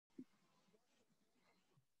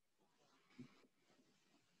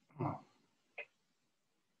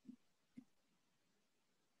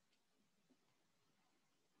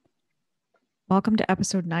Welcome to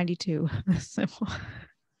episode 92.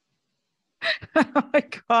 Oh my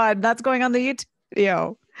God, that's going on the YouTube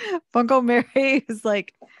video. Funko Mary is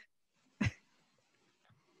like,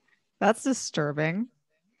 that's disturbing.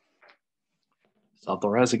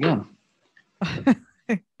 Self-res again.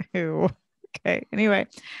 Ew. Okay. Anyway,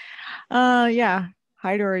 yeah.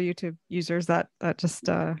 Hi to our YouTube users that just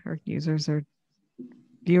or users or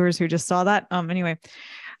viewers who just saw that. Anyway,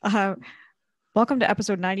 welcome to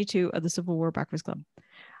episode 92 of the Civil War Breakfast Club.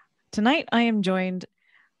 Tonight, I am joined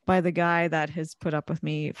by the guy that has put up with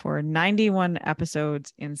me for 91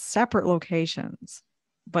 episodes in separate locations.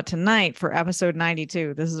 But tonight, for episode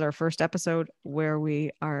 92, this is our first episode where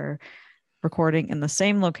we are recording in the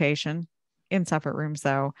same location, in separate rooms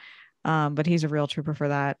though. But he's a real trooper for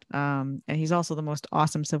that. And he's also the most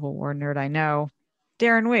awesome Civil War nerd I know,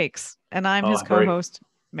 Darren Weeks. And I'm his co-host,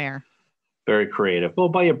 Mayor. Very creative. Well,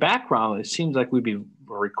 by your background, it seems like we'd be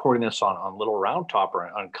recording this on Little Round Top or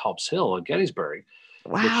on Culp's Hill at Gettysburg.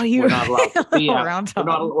 Wow, we're not allowed to be at,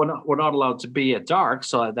 we're not allowed to be at dark,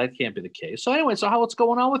 so that can't be the case. So anyway, what's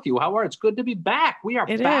going on with you? How are you? It's good to be back. We are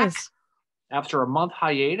back after a month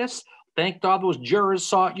hiatus. Thank God those jurors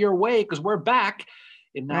saw it your way because we're back,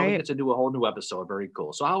 and now we get to do a whole new episode. Very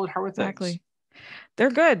cool. So how are things? Exactly. They're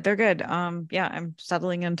good. Yeah, I'm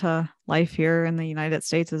settling into life here in the United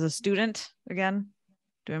States as a student again,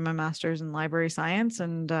 doing my master's in library science,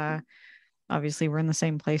 and obviously we're in the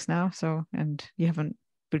same place now. So, and you haven't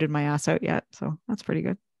booted my ass out yet, so that's pretty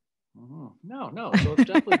good. No. So it's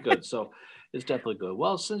definitely good. So it's definitely good.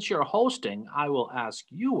 Well, since you're hosting, I will ask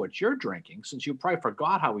you what you're drinking. Since you probably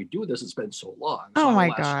forgot how we do this, it's been so long. So oh my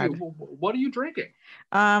God! What are you drinking?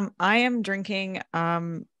 I am drinking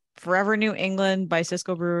Forever New England by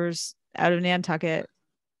Cisco Brewers out of Nantucket.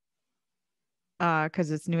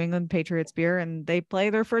 Because it's New England Patriots beer, and they play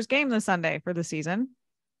their first game this Sunday for the season.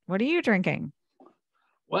 What are you drinking?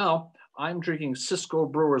 Well, I'm drinking Cisco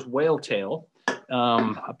Brewers Whale Tail.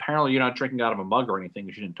 Apparently, you're not drinking out of a mug or anything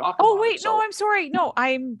because you didn't talk about it. Oh, wait, no, I'm sorry. No,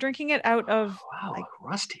 I'm drinking it out of... Wow, like,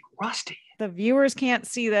 rusty. The viewers can't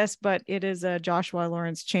see this, but it is a Joshua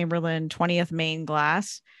Lawrence Chamberlain 20th Maine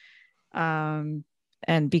glass. And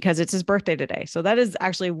because it's his birthday today. So that is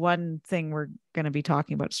actually one thing we're going to be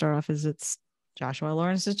talking about to start off is it's Joshua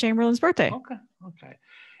Lawrence Chamberlain's birthday. Okay.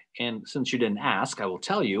 And since you didn't ask, I will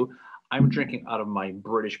tell you, I'm drinking out of my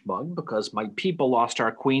British mug because my people lost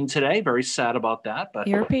our queen today. Very sad about that. But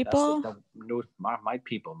your people? My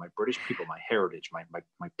people, my British people, my heritage, my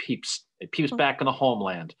peeps. It peeps back in the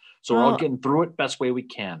homeland. So we're all getting through it best way we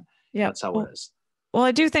can. Yeah, that's how it is. Well,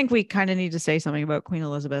 I do think we kind of need to say something about Queen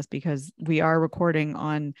Elizabeth because we are recording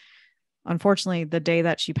on, unfortunately, the day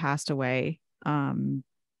that she passed away.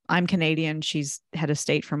 I'm Canadian. She's head of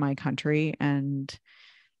state for my country. And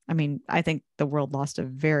I mean, I think the world lost a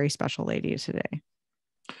very special lady today.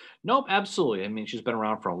 Nope, absolutely. I mean, she's been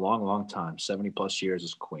around for a long, long time, 70 plus years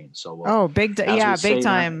as queen. So, big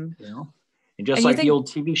time. You know? And just like the old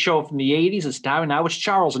TV show from the 80s, it's time. Now it's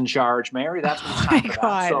Charles in charge, Mary. That's what it's time for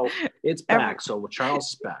that. So it's back. So Charles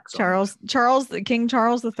is back. So. King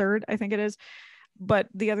Charles III, I think it is. But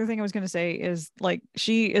the other thing I was going to say is like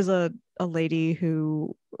she is a lady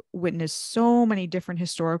who witnessed so many different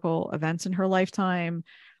historical events in her lifetime.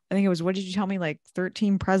 I think it was, what did you tell me? Like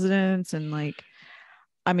 13 presidents and like,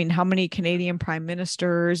 I mean, how many Canadian prime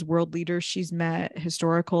ministers, world leaders she's met,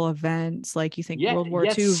 historical events, like you think World War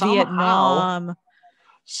II, Vietnam.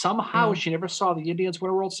 Somehow she never saw the Indians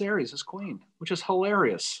win a World Series as queen, which is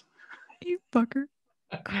hilarious. You fucker.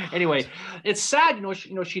 Anyway, it's sad,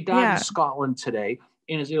 she died in Scotland today.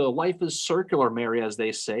 And life is circular, Mary, as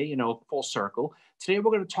they say, full circle. Today,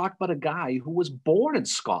 we're going to talk about a guy who was born in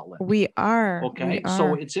Scotland. We are. Okay.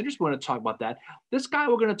 So it's interesting. We're going to talk about that. This guy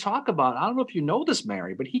we're going to talk about, I don't know if you know this,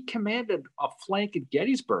 Mary, but he commanded a flank at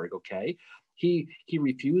Gettysburg. Okay. He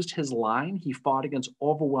refused his line. He fought against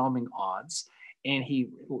overwhelming odds. And he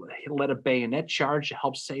led a bayonet charge to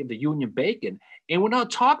help save the Union bacon. And we're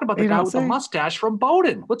not talking about the guy with the mustache from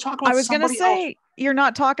Bowdoin. We're talking about somebody else. You're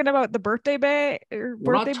not talking about the birthday boy?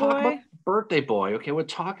 Birthday boy. Okay, we're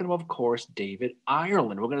talking about, of course, David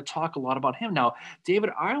Ireland. We're going to talk a lot about him. Now, David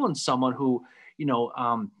Ireland's someone who,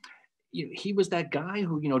 he was that guy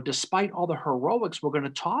who, despite all the heroics we're going to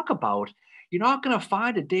talk about, you're not going to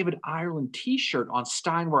find a David Ireland T-shirt on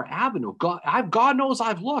Steinway Avenue. God knows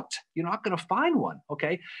I've looked. You're not going to find one,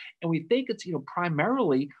 okay? And we think it's,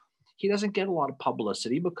 primarily he doesn't get a lot of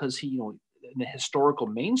publicity because he, in the historical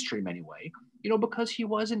mainstream anyway, because he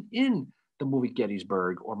wasn't in the movie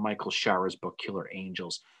Gettysburg or Michael Shara's book Killer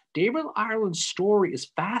Angels. David Ireland's story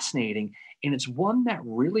is fascinating, and it's one that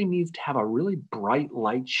really needs to have a really bright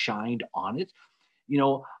light shined on it.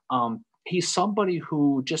 he's somebody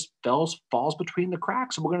who just falls between the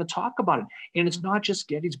cracks, and we're going to talk about it. And it's not just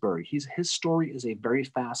Gettysburg. His story is a very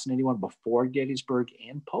fascinating one before Gettysburg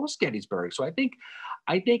and post Gettysburg. So I think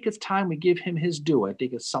it's time we give him his due. I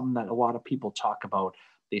think it's something that a lot of people talk about.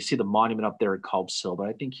 They see the monument up there at Culp's Hill, but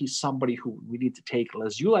I think he's somebody who we need to take,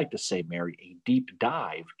 as you like to say, Mary, a deep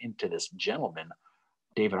dive into this gentleman,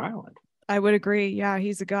 David Ireland. I would agree. Yeah,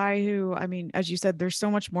 he's a guy who, I mean, as you said, there's so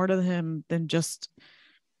much more to him than just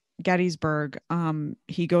Gettysburg.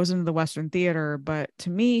 He goes into the Western Theater, but to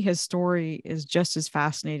me, his story is just as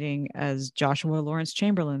fascinating as Joshua Lawrence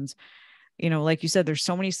Chamberlain's. Like you said, there's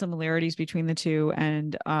so many similarities between the two.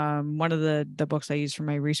 And one of the books I used for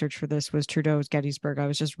my research for this was Trudeau's Gettysburg. I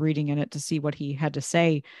was just reading in it to see what he had to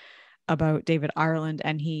say about David Ireland,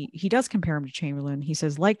 and he does compare him to Chamberlain. He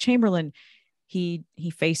says, like Chamberlain, he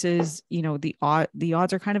faces, the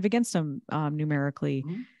odds are kind of against him numerically.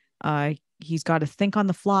 He's got to think on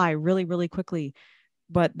the fly really, really quickly.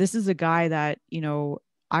 But this is a guy that,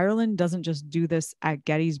 Ireland doesn't just do this at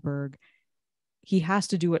Gettysburg. He has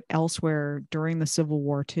to do it elsewhere during the Civil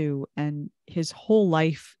War too. And his whole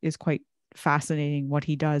life is quite fascinating what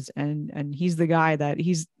he does. And he's the guy that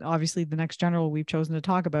he's obviously the next general we've chosen to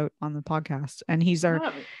talk about on the podcast. And he's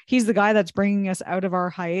the guy that's bringing us out of our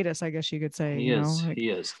hiatus, I guess you could say. He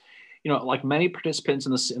is. Like many participants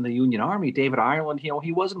in the Union Army, David Ireland,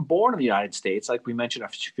 he wasn't born in the United States. Like we mentioned a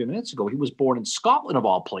few minutes ago, he was born in Scotland, of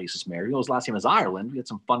all places, Mary. His last name is Ireland. We had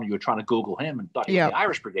some fun when you were trying to Google him and thought he was the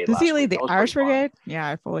Irish Brigade. Does he lead the Irish Brigade? Yeah,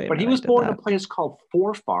 I fully. But he was born in a place called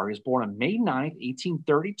Forfar. He was born on May 9th,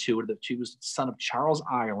 1832. He was the son of Charles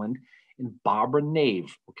Ireland and Barbara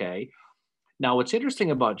Nave. Okay. Now, what's interesting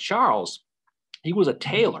about Charles, he was a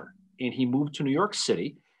tailor, and he moved to New York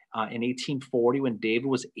City in 1840 when David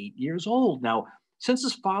was 8 years old. Now, since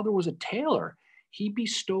his father was a tailor, he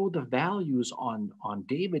bestowed the values on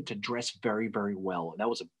David to dress very, very well. And that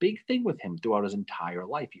was a big thing with him throughout his entire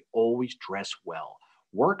life. He always dressed well,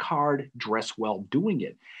 work hard, dress well doing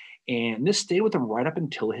it. And this stayed with him right up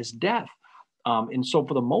until his death. And so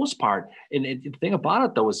for the most part, and the thing about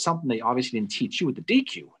it, though, is something they obviously didn't teach you with the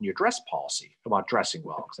DQ and your dress policy about dressing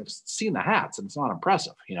well. Because I've seen the hats and it's not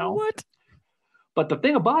impressive, What? But the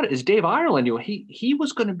thing about it is Dave Ireland, he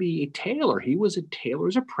was going to be a tailor. He was a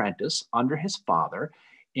tailor's apprentice under his father.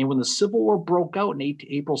 And when the Civil War broke out in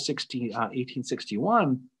April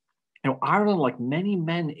 1861, Ireland, like many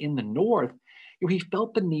men in the North, he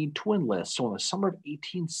felt the need to enlist. So in the summer of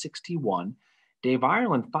 1861, Dave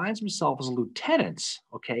Ireland finds himself as a lieutenant,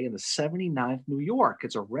 in the 79th New York.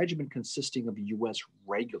 It's a regiment consisting of U.S.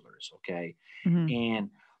 regulars, And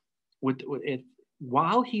with it,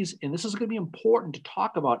 while he's, and this is going to be important to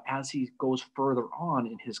talk about as he goes further on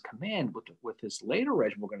in his command with his later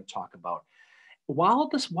regiment we're going to talk about, while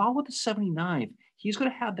with the 79th, he's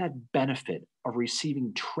going to have that benefit of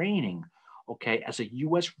receiving training, as a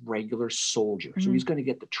U.S. regular soldier. Mm-hmm. So he's going to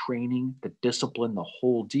get the training, the discipline, the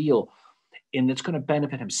whole deal. And it's going to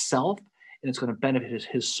benefit himself, and it's going to benefit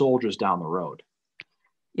his soldiers down the road.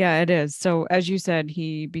 Yeah, it is. So as you said,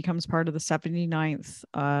 he becomes part of the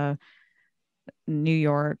 79th New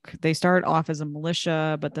York. They start off as a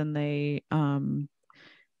militia, but then they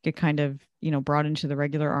get kind of, brought into the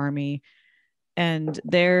regular army. And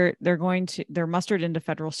they're mustered into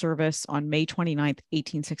federal service on May 29th,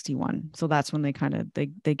 1861. So that's when they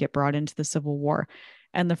get brought into the Civil War.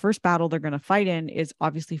 And the first battle they're going to fight in is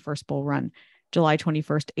obviously First Bull Run, July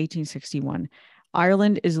 21st, 1861.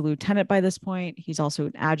 Ireland is a lieutenant by this point. He's also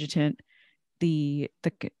an adjutant. The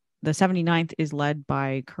 79th is led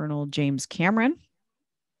by Colonel James Cameron.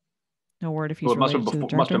 No word if he's related to the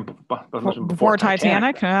director. Before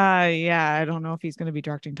Titanic. Yeah, I don't know if he's going to be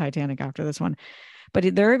directing Titanic after this one.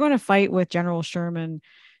 But they're going to fight with General Sherman,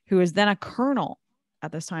 who is then a colonel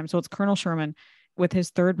at this time. So it's Colonel Sherman with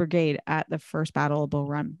his 3rd Brigade at the first Battle of Bull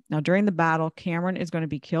Run. Now, during the battle, Cameron is going to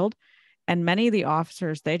be killed. And many of the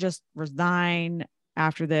officers, they just resign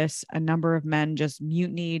after this. A number of men just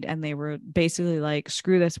mutinied, and they were basically like,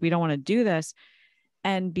 screw this, we don't want to do this.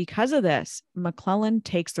 And because of this, McClellan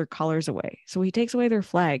takes their colors away. So he takes away their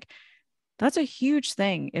flag. That's a huge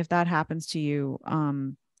thing if that happens to you,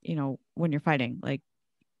 when you're fighting,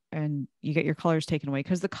 and you get your colors taken away,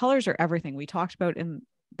 because the colors are everything. We talked about in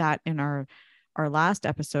our last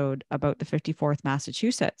episode about the 54th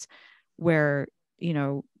Massachusetts, where,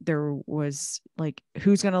 there was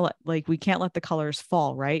who's going to we can't let the colors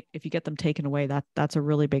fall, right? If you get them taken away, that's a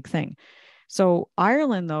really big thing. So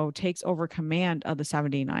Ireland, though, takes over command of the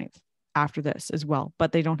 79th after this as well,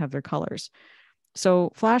 but they don't have their colors.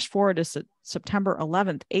 So flash forward to September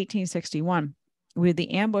 11th, 1861, with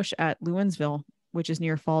the ambush at Lewinsville, which is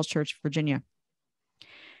near Falls Church, Virginia.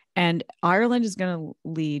 And Ireland is going to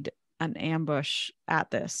lead an ambush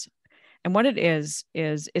at this. And what it is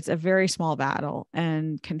it's a very small battle,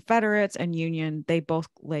 and Confederates and Union, they both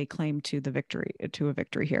lay claim to a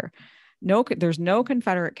victory here. There's no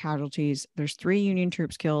Confederate casualties. There's 3 Union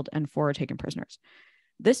troops killed and 4 taken prisoners.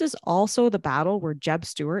 This is also the battle where Jeb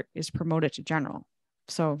Stuart is promoted to general.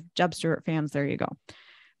 So Jeb Stuart fans, there you go.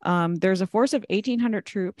 There's a force of 1,800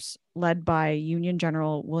 troops led by Union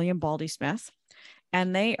General William Baldy Smith,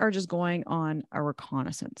 and they are just going on a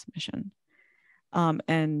reconnaissance mission.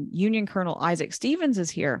 And Union Colonel Isaac Stevens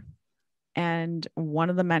is here. And one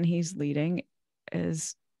of the men he's leading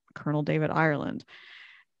is Colonel David Ireland.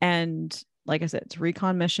 And like I said, it's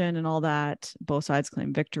recon mission and all that. Both sides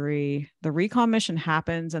claim victory. The recon mission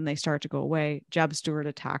happens and they start to go away. Jeb Stuart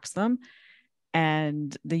attacks them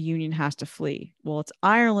and the Union has to flee. Well, it's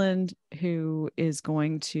Ireland who is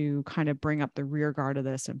going to kind of bring up the rear guard of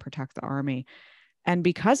this and protect the army. And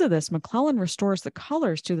because of this, McClellan restores the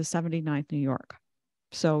colors to the 79th New York.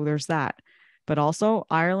 So there's that. But also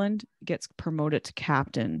Ireland gets promoted to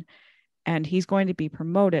captain, and he's going to be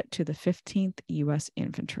promoted to the 15th U.S.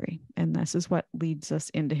 Infantry. And this is what leads us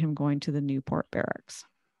into him going to the Newport Barracks.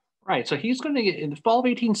 Right. So he's going to get, in the fall of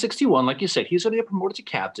 1861, like you said, he's going to get promoted to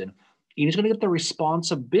captain. And he's going to get the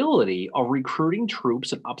responsibility of recruiting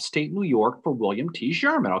troops in upstate New York for William T.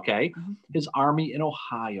 Sherman, okay? Mm-hmm. His army in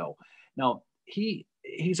Ohio. Now,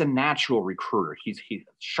 he's a natural recruiter. He's a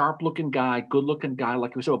sharp-looking guy, good-looking guy.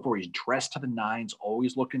 Like we said before, he's dressed to the nines,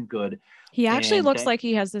 always looking good. He actually looks like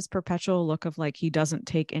he has this perpetual look of like he doesn't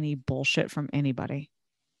take any bullshit from anybody.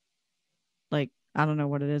 Like, I don't know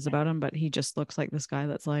what it is about him, but he just looks like this guy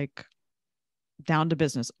that's like down to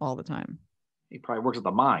business all the time. He probably works at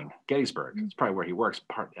the mine, Gettysburg. It's probably where he works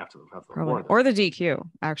after the war. Or the DQ,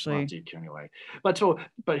 actually. Well, DQ anyway.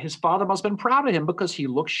 But his father must have been proud of him because he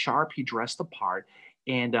looked sharp. He dressed the part.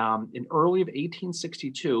 And in early of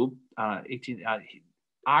 1862,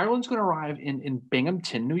 Ireland's going to arrive in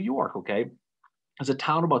Binghamton, New York, okay? It's a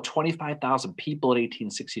town of about 25,000 people in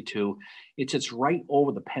 1862. It sits right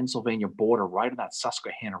over the Pennsylvania border, right on that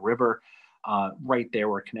Susquehanna River, right there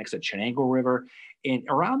where it connects the Chenango River. And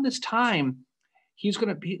around this time,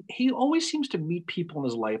 he always seems to meet people in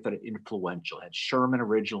his life that are influential. Had Sherman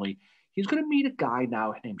originally. He's going to meet a guy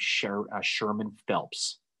now named Sherman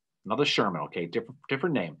Phelps. Another Sherman, okay,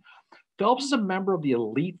 different name. Phelps is a member of the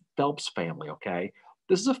elite Phelps family, okay?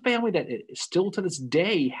 This is a family that still to this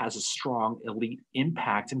day has a strong elite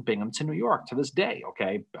impact in Binghamton, New York, to this day,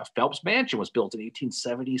 okay? Phelps Mansion was built in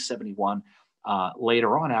 1870, 71,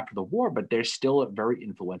 later on after the war, but they're still a very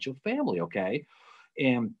influential family, okay?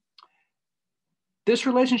 And this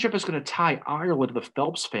relationship is going to tie Ireland to the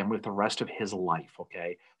Phelps family with the rest of his life,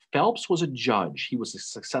 okay? Phelps was a judge. He was a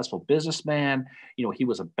successful businessman. You know, he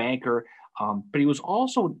was a banker, but he was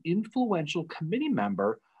also an influential committee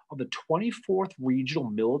member of the 24th Regional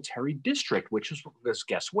Military District, which was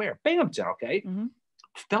guess where? Binghamton, okay? Mm-hmm.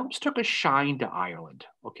 Phelps took a shine to Ireland,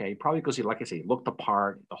 okay? Probably because he, like I say, he looked the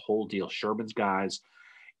part, the whole deal, Sherman's guys.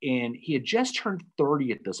 And he had just turned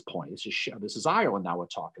 30 at this point. This is Ireland now we're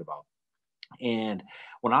talking about. And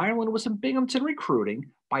when Ireland was in Binghamton recruiting,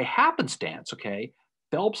 by happenstance, okay,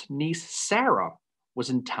 Phelps' niece, Sarah, was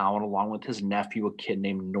in town along with his nephew, a kid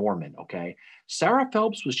named Norman, okay? Sarah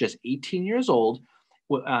Phelps was just 18 years old.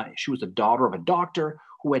 She was the daughter of a doctor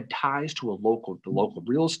who had ties to the local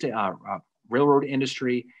real estate, railroad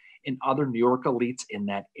industry and other New York elites in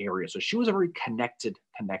that area. So she was a very connected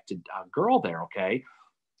girl there, okay?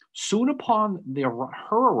 Soon upon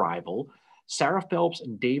her arrival, Sarah Phelps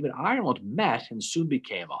and David Ireland met and soon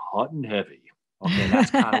became a hot and heavy. Okay, that's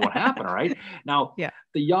kind of what happened, all right? Now, yeah.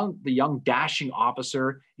 the young dashing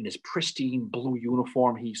officer in his pristine blue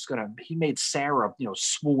uniform, he made Sarah,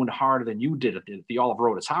 swoon harder than you did at the Oliver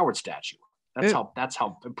Otis Howard statue. That's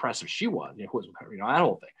how impressive she was. That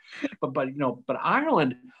whole thing. But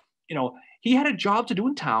Ireland, he had a job to do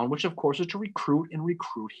in town, which of course is to recruit, and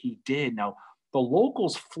recruit he did. Now, the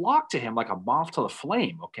locals flocked to him like a moth to the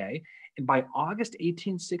flame, okay? And by August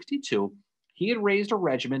 1862, he had raised a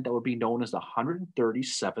regiment that would be known as the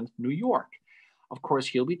 137th New York. Of course,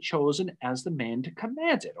 he'll be chosen as the man to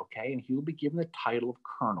command it, okay? And he will be given the title of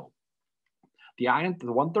colonel. The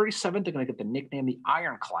 137th, they're going to get the nickname the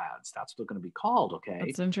Ironclads. That's what they're going to be called, okay?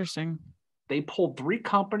 That's interesting. They pulled 3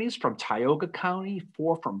 companies from Tioga County,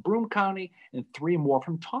 4 from Broome County, and 3 more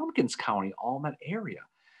from Tompkins County, all in that area.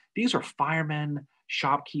 These are firemen,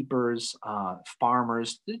 shopkeepers,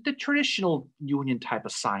 farmers, the traditional Union type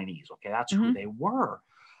of signees. Okay, that's who they were.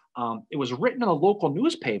 It was written in a local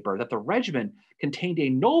newspaper that the regiment contained a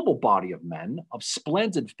noble body of men of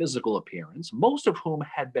splendid physical appearance, most of whom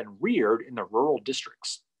had been reared in the rural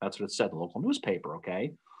districts. That's what it said in the local newspaper,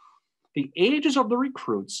 okay? The ages of the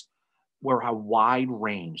recruits were a wide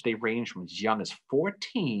range. They ranged from as young as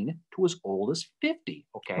 14 to as old as 50,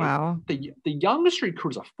 okay? Wow. The youngest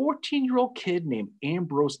recruit is a 14-year-old kid named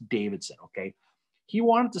Ambrose Davidson, okay? He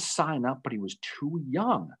wanted to sign up, but he was too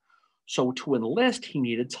young. So to enlist, he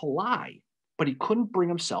needed to lie, but he couldn't bring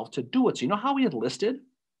himself to do it. So you know how he enlisted?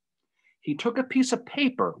 He took a piece of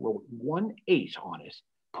paper, wrote 1-8 on it,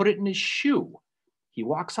 put it in his shoe. He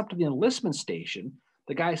walks up to the enlistment station.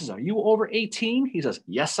 The guy says, "Are you over 18?" He says,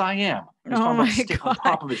 "Yes, I am." He's Oh talking about my stick on God.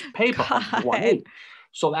 top of his paper, God. 1-8.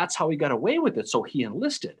 So that's how he got away with it. So he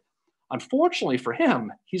enlisted. Unfortunately for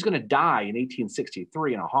him, he's going to die in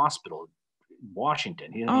 1863 in a hospital in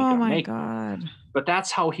Washington. He ain't Oh going to my make it. God. But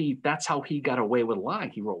that's how he got away with lying.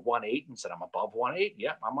 He wrote 1-8 and said, "I'm above 1-8."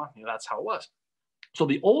 Yeah, I'm on. You know, that's how it was. So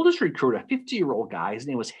the oldest recruit, a 50-year-old guy, his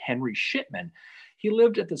name was Henry Shipman. He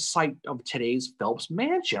lived at the site of today's Phelps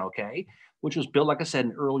Mansion, okay, which was built, like I said,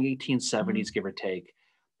 in early 1870s, give or take.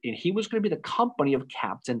 And he was going to be the company of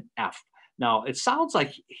Captain F. Now, it sounds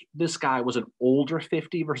like this guy was an older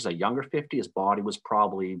 50 versus a younger 50. His body was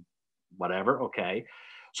probably whatever, okay.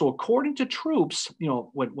 So according to troops, you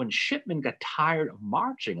know, when Shipman got tired of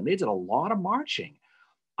marching, and they did a lot of marching,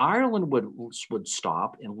 Ireland would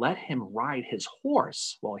stop and let him ride his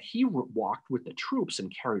horse while he walked with the troops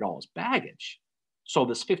and carried all his baggage. So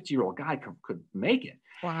this 50-year-old guy could make it.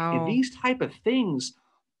 And Wow. these type of things,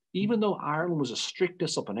 even though Ireland was a strict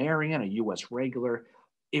disciplinarian, a U.S. regular,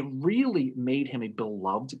 it really made him a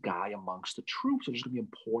beloved guy amongst the troops, which is going to be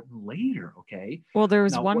important later, okay? Well, there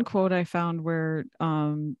was Now, one what quote I found where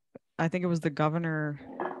I think it was the governor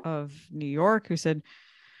of New York who said,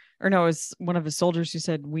 or no, it was one of his soldiers who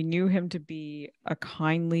said, "We knew him to be a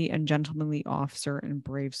kindly and gentlemanly officer and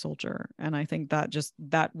brave soldier." And I think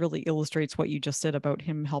that really illustrates what you just said about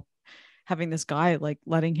him having this guy, like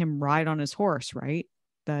letting him ride on his horse, right?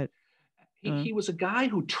 That he was a guy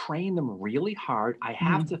who trained them really hard. I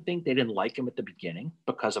have mhm. to think they didn't like him at the beginning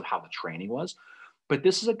because of how the training was. But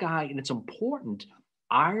this is a guy, and it's important.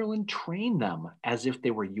 Ireland trained them as if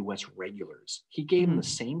they were U.S. regulars. He gave them the Mhm.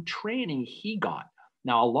 same training he got.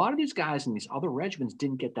 Now, a lot of these guys in these other regiments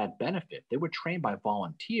didn't get that benefit. They were trained by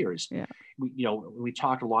volunteers. Yeah. We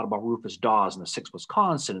talked a lot about Rufus Dawes and the 6th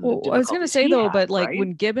Wisconsin and the Well, I was gonna difficulties say he though, had, but like right?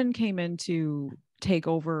 when Gibbon came in to take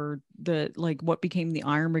over the like what became the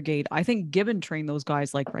Iron Brigade, I think Gibbon trained those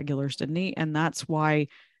guys like regulars, didn't he? And that's why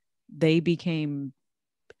they became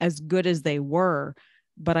as good as they were.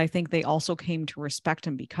 But I think they also came to respect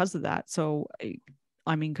him because of that. So,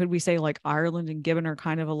 I mean, could we say like Ireland and Gibbon are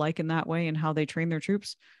kind of alike in that way and how they train their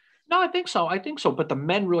troops? No, I think so. I think so. But the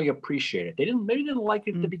men really appreciate it. They didn't like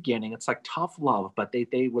it at the Mm. beginning. It's like tough love, but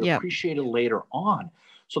they would Yep. appreciate it later on.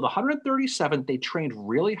 So the 137th, they trained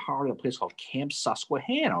really hard at a place called Camp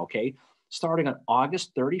Susquehanna, okay, starting on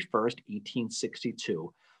August 31st,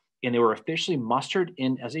 1862. And they were officially mustered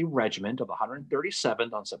in as a regiment of the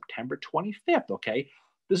 137th on September 25th, okay?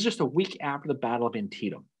 This is just a week after the Battle of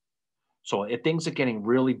Antietam. So if things are getting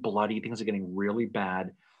really bloody, things are getting really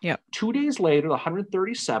bad. Yep. 2 days later, the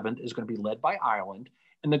 137th is going to be led by Ireland,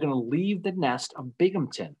 and they're going to leave the nest of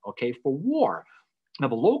Binghamton, okay, for war. Now,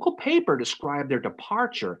 the local paper described their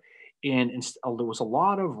departure, and there was a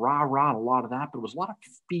lot of rah-rah and a lot of that, but there was a lot of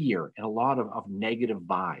fear and a lot of negative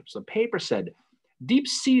vibes. The paper said,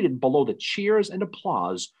 deep-seated below the cheers and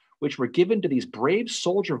applause which were given to these brave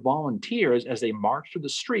soldier volunteers as they marched through the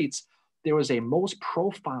streets, there was a most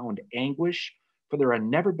profound anguish, for there had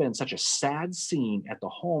never been such a sad scene at the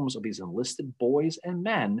homes of these enlisted boys and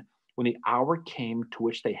men when the hour came to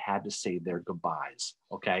which they had to say their goodbyes.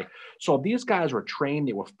 Okay. So these guys were trained,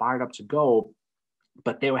 they were fired up to go,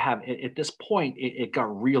 but they would have, at this point, it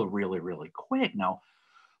got really quick. Now,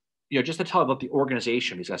 just to tell about the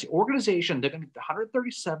organization, these guys, the organization, the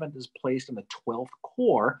 137th is placed in the 12th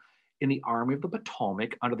Corps in the Army of the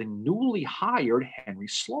Potomac under the newly hired Henry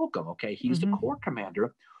Slocum. Okay. He's the Mm-hmm. Corps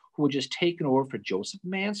commander who had just taken over for Joseph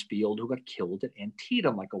Mansfield, who got killed at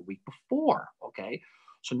Antietam like a week before. Okay.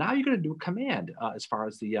 So now you're going to do command as far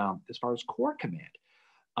as Corps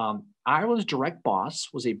command. Ireland's direct boss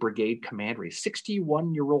was a brigade commander, a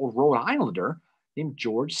 61-year-old Rhode Islander named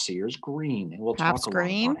George Sears Green. And we'll talk Paps a lot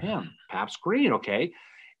Green. about him. Paps Green, okay?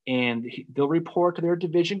 And they'll report to their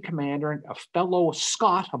division commander, a fellow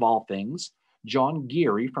Scot of all things, John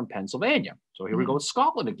Geary from Pennsylvania. So here we go Mm-hmm. with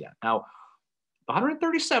Scotland again. Now, the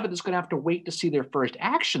 137th is going to have to wait to see their first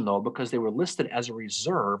action, though, because they were listed as a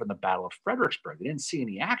reserve in the Battle of Fredericksburg. They didn't see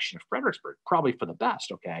any action at Fredericksburg, probably for the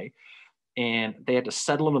best, okay? And they had to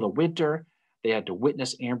settle into the winter. They had to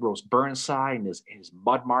witness Ambrose Burnside and his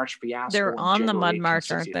Mud March fiasco They're in on the January Mud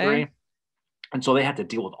March, aren't they? 1863. And so they had to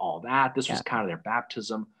deal with all that. This was Yeah. kind of their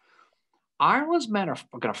baptism. Ireland's men are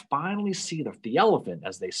going to finally see the elephant,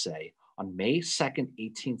 as they say, on May 2nd,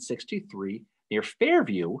 1863, near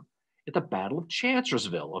Fairview at the Battle of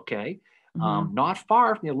Chancellorsville, okay? Mhm. Not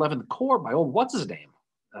far from the 11th Corps by old what's his name?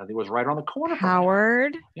 He was right around the corner from there.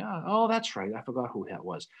 Howard. Yeah. Oh, that's right. I forgot who that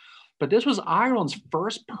was. But this was Ireland's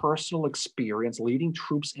first personal experience leading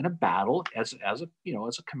troops in a battle as a as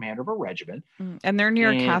a commander of a regiment. And they're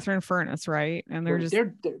near And Catherine Furnace, right? And they're they're just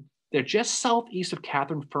they're they're, they're just southeast of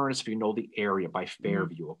Catherine Furnace, if you know the area by mhm.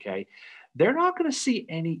 Fairview. Okay, they're not going to see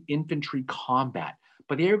any infantry combat,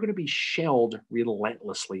 but they are going to be shelled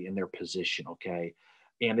relentlessly in their position. Okay,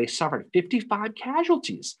 and they suffered 55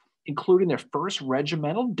 casualties, including their first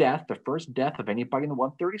regimental death, the first death of anybody in the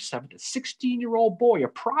 137th, a 16-year-old boy, a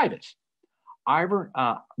private.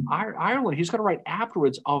 Ireland, he's going to write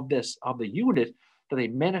afterwards of the unit that they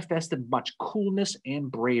manifested much coolness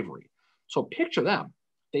and bravery. So picture them.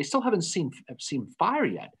 They still haven't seen fire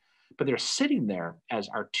yet, but they're sitting there as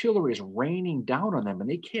artillery is raining down on them and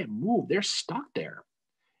they can't move. They're stuck there.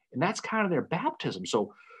 And that's kind of their baptism.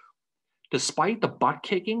 So despite the butt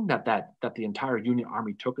kicking that the entire Union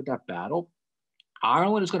Army took at that battle,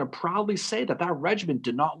 Ireland is going to proudly say that that regiment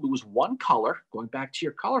did not lose one color. Going back to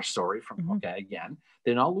your color story from, Mhm. okay, again,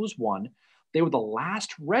 they did not lose one. They were the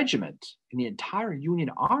last regiment in the entire Union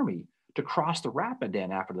Army to cross the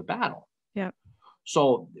Rapidan after the battle. Yeah.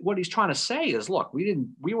 So what he's trying to say is, look,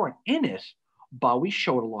 we weren't in it, but we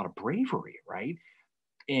showed a lot of bravery, right?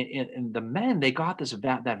 And the men, they got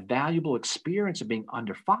that valuable experience of being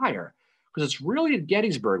under fire, because it's really at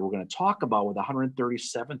Gettysburg we're going to talk about where the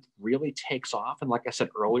 137th really takes off. And like I said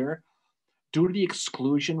earlier, due to the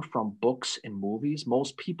exclusion from books and movies,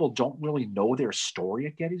 most people don't really know their story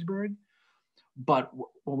at Gettysburg. But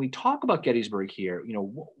when we talk about Gettysburg here,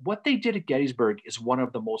 what they did at Gettysburg is one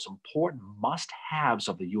of the most important must-haves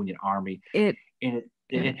of the Union Army, It and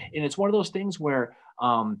yeah. it's one of those things where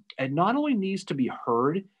it not only needs to be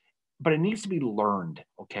heard, but it needs to be learned.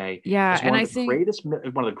 Okay, Yeah, as and I think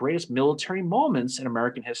one of the greatest military moments in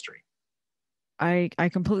American history. I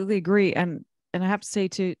completely agree. And I have to say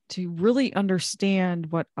to really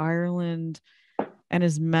understand what Ireland and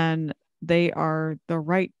his men, they are the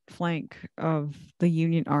right flank of the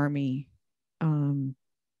Union Army um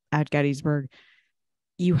at Gettysburg.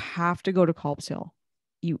 You have to go to Culp's Hill.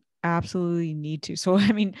 You absolutely need to. So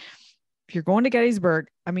I mean, if you're going to Gettysburg,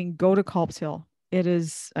 I mean, go to Culp's Hill. It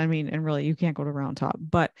is, I mean, and really you can't go to Round Top,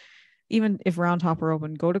 but even if Round Top are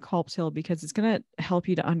open, go to Culp's Hill because it's going to help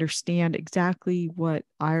you to understand exactly what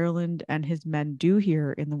Ireland and his men do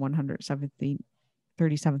here in the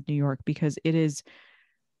 137th New York, because it is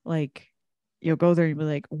like, you'll go there and be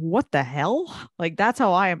like, what the hell? Like, that's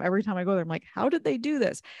how I am every time I go there. I'm like, how did they do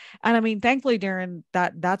this? And I mean, thankfully, Darren,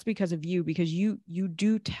 that's because of you, because you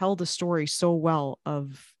do tell the story so well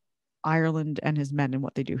of Ireland and his men and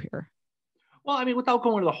what they do here. Well, I mean, without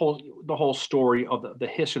going into the whole story of the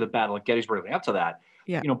history of the battle at Gettysburg, up to that,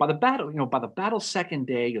 Yeah. by the battle's second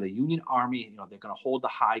day, the Union Army, they're going to hold the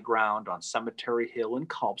high ground on Cemetery Hill and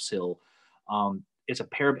Culp's Hill. It's a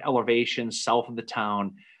pair of elevations south of the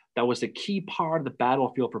town. That was the key part of the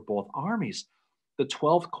battlefield for both armies. The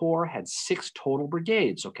 12th Corps had 6 total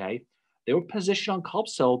brigades. Okay, they were positioned on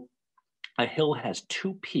Culp's Hill. A hill has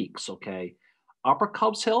 2 peaks. Okay, Upper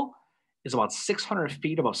Culp's Hill is about 600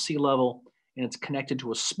 feet above sea level, and it's connected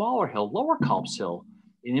to a smaller hill, Lower Culp's Hill.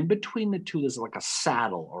 And in between the two, there's like a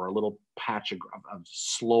saddle or a little patch of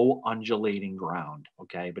slow undulating ground,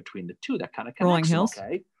 okay, between the two that kind of Rolling connects them,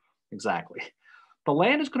 Hills. okay? Exactly. The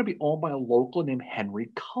land is going to be owned by a local named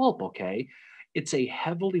Henry Culp, okay? It's a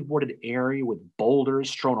heavily wooded area with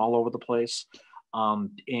boulders strewn all over the place.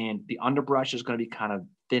 And the underbrush is going to be kind of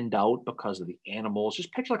thinned out because of the animals.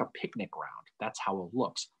 Just picture like a picnic ground. That's how it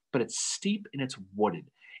looks. But it's steep and it's wooded.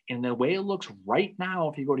 And the way it looks right now,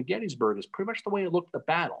 if you go to Gettysburg, is pretty much the way it looked at the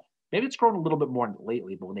battle. Maybe it's grown a little bit more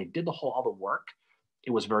lately, but when they did the whole other work,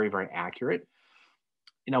 it was very, very accurate.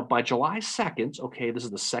 By July 2nd, okay, this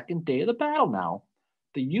is the second day of the battle now,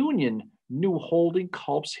 the Union knew holding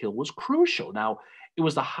Culp's Hill was crucial. Now, it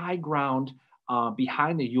was the high ground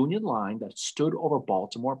behind the Union line that stood over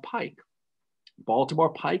Baltimore Pike.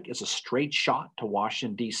 Baltimore Pike is a straight shot to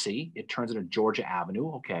Washington, D.C. It turns into Georgia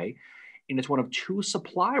Avenue, okay? And it's one of 2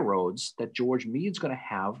 supply roads that George Meade's going to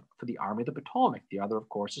have for the Army of the Potomac. The other, of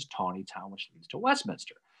course, is Taneytown, which leads to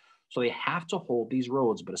Westminster. So they have to hold these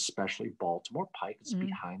roads, but especially Baltimore Pike is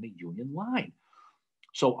behind the Union line.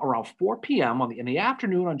 So around 4 p.m. in the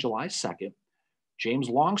afternoon on July 2nd, James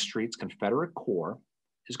Longstreet's Confederate Corps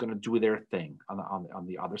is going to do their thing on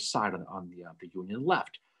the other side on the Union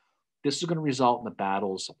left. This is going to result in the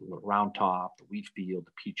battles of the Round Top, the Wheat Field,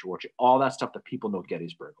 the Peach Orchard, all that stuff that people know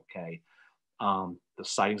Gettysburg, okay? The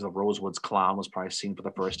sightings of Rosewood's clown was probably seen for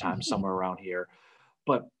the first time somewhere around here.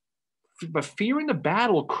 But fearing the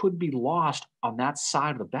battle could be lost on that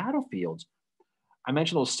side of the battlefields. I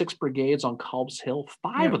mentioned those 6 brigades on Culp's Hill.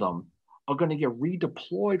 5 of them are going to get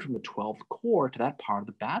redeployed from the 12th Corps to that part of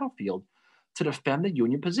the battlefield to defend the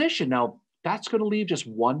Union position. Now, that's going to leave just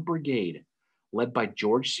 1 brigade, led by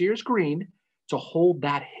George Sears Green, to hold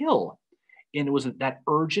that hill. And it was that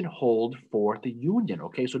urgent hold for the Union,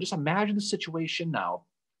 okay? So just imagine the situation now.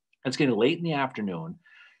 It's getting late in the afternoon.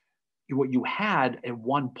 What you had at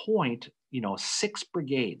one point, 6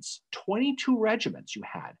 brigades, 22 regiments you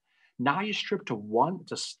had. Now you strip to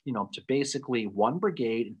basically 1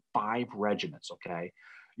 brigade and 5 regiments, okay?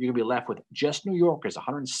 You're gonna be left with just New Yorkers,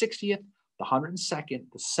 160th, the 102nd,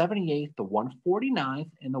 the 78th, the 149th,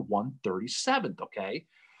 and the 137th, okay?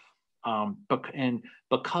 And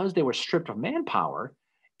because they were stripped of manpower,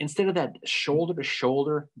 instead of that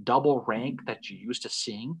shoulder-to-shoulder double rank that you used to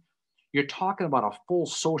seeing, you're talking about a full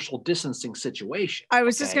social distancing situation. I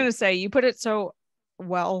was just going to say, you put it so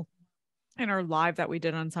well in our live that we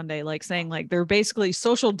did on Sunday, like saying like they're basically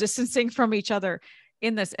social distancing from each other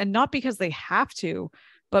in this, and not because they have to,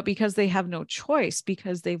 but because they have no choice,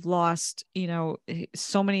 because they've lost,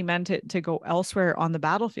 so many men to go elsewhere on the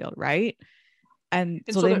battlefield, right? And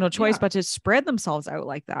so they have no choice but to spread themselves out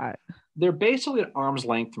like that. They're basically at arm's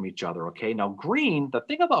length from each other, okay? Now, Green, the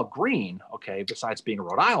thing about Green, okay, besides being a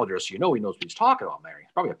Rhode Islander, so he knows what he's talking about, Mary.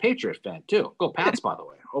 He's probably a Patriot fan, too. Go Pats, by the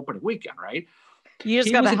way. Opening weekend, right? You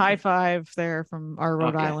just got a high five there from our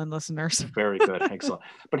Rhode Island listeners. Very good. Excellent.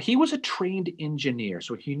 But he was a trained engineer,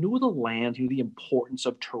 so he knew the land, he knew the importance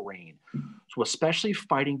of terrain. So especially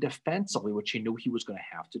fighting defensively, which he knew he was going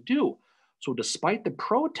to have to do. So despite the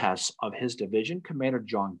protests of his division commander,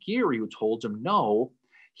 John Geary, who told him no,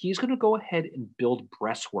 he's going to go ahead and build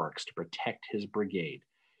breastworks to protect his brigade.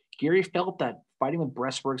 Geary felt that fighting with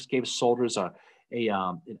breastworks gave soldiers an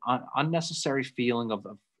unnecessary feeling of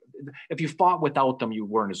if you fought without them, you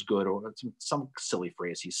weren't as good, or some silly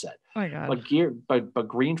phrase he said. Oh my God. But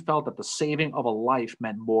Green felt that the saving of a life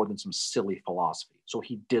meant more than some silly philosophy. So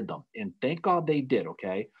he did them, and thank God they did,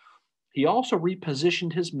 okay? He also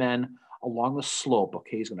repositioned his men along the slope,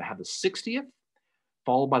 okay? He's going to have the 60th,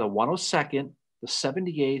 followed by the 102nd, the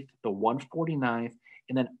 78th, the 149th,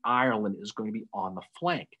 and then Ireland is going to be on the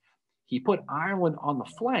flank. He put Ireland on the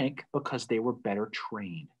flank because they were better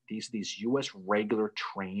trained. These U.S. regular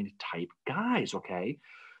trained type guys, okay?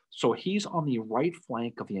 So he's on the right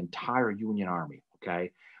flank of the entire Union Army,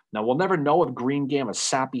 okay? Now, we'll never know if Green gave a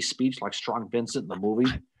sappy speech like Strong Vincent in the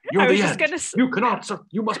movie. You're the end. You cannot,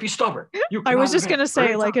 you must be stubborn. I was just going to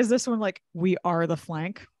say, like, is this one like, we are the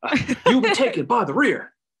flank? You'll be taken by the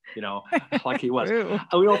rear. Like he was. I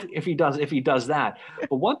don't know if he does that.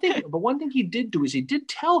 But one thing he did do is he did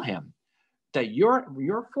tell him that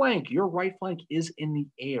your flank, your right flank, is in the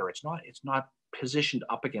air. It's not positioned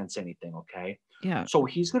up against anything. Okay. Yeah. So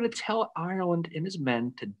he's going to tell Ireland and his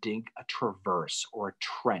men to dig a traverse or a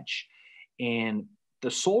trench, and the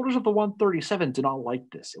soldiers of the 137 did not like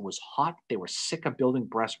this. It was hot. They were sick of building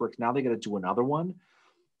breastworks. Now they got to do another one.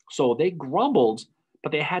 So they grumbled,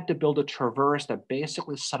 but they had to build a traverse that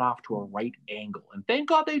basically set off to a right angle. And thank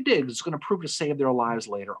God they did. It's going to prove to save their lives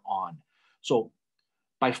later on. So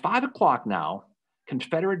by 5 o'clock now,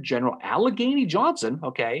 Confederate General Allegheny Johnson,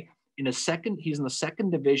 okay, he's in the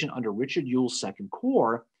 2nd Division under Richard Ewell's 2nd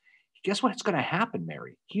Corps. Guess what's going to happen,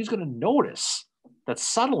 Mary? He's going to notice that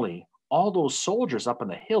suddenly all those soldiers up on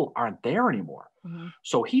the hill aren't there anymore. Mm-hmm.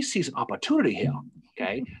 So he sees an opportunity here,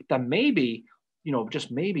 okay, that maybe,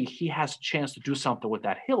 just maybe he has a chance to do something with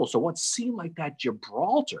that hill. So what seemed like that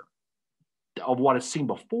Gibraltar of what it's seen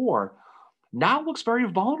before now looks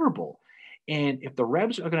very vulnerable. And if the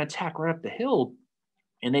Rebs are going to attack right up the hill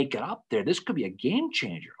and they get up there, this could be a game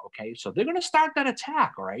changer, okay? So they're going to start that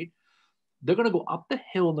attack, all right? They're going to go up the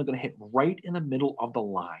hill and they're going to hit right in the middle of the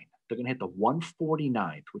line. They're going to hit the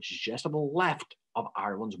 149th, which is just on the left of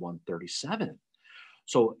Ireland's 137.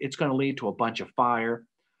 So it's going to lead to a bunch of fire.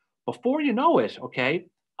 Before you know it, okay,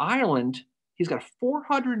 Ireland, he's got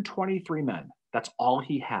 423 men. That's all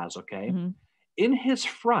he has, okay? Mm-hmm. In his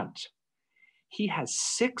front, he has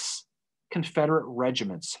 6 Confederate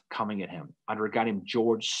regiments coming at him under a guy named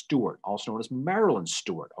George Stewart, also known as Maryland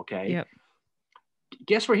Stewart, okay? Yep.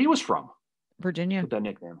 Guess where he was from? Virginia. With that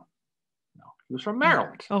nickname. No, he was from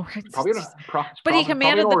Maryland. Oh, probably but he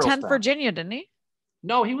commanded the 10th Virginia, didn't he?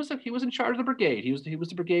 No, he was in charge of the brigade. He was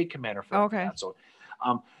the brigade commander for that. So,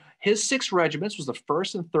 his 6 regiments was the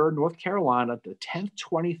 1st and 3rd North Carolina, the 10th,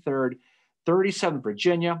 23rd, 37th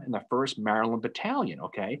Virginia, and the 1st Maryland Battalion,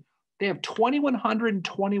 okay? They have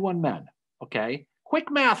 2,121 men, okay? Quick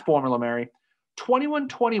math formula, Mary.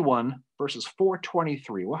 2121 versus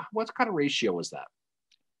 423. What kind of ratio is that?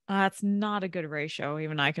 That's not a good ratio.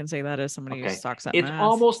 Even I can say that as somebody who Okay. sucks at It's math.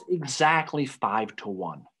 almost exactly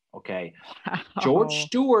 5-1. Okay. George Wow.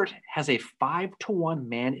 Stewart has a 5-1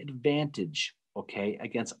 man advantage, okay,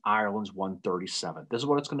 against Ireland's 137. This is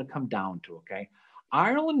what it's going to come down to, okay?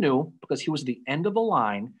 Ireland knew, because he was at the end of the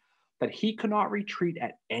line, that he could not retreat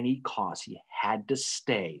at any cost. He had to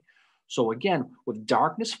stay. So again, with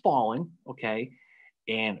darkness falling, okay,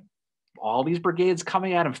 and all these brigades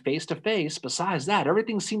coming at him face to face, besides that,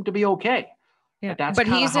 everything seemed to be okay. Yeah. But that's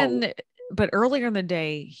kind of how. But earlier in the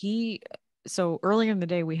day, so earlier in the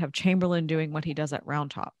day, we have Chamberlain doing what he does at Round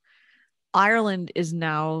Top. Ireland is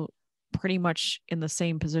now pretty much in the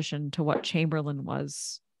same position to what Chamberlain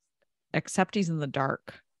was, except he's in the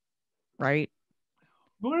dark, right?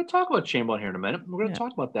 We're going to talk about Chamberlain here in a minute. We're going to Yeah.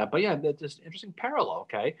 talk about that. But yeah, that's just interesting parallel.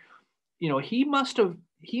 Okay, he must have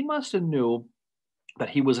knew that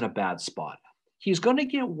he was in a bad spot. He's going to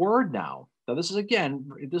get word now. Now this is where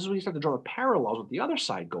you start to draw the parallels with the other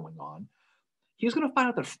side going on. He's going to find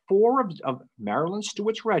out that 4 of Maryland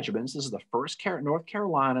Stewart's regiments, this is the 1st North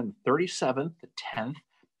Carolina, and the 37th, the 10th,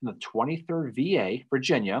 and the 23rd VA,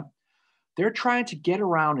 Virginia, they're trying to get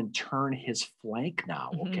around and turn his flank now,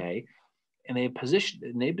 okay? And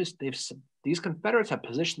these Confederates have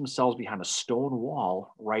positioned themselves behind a stone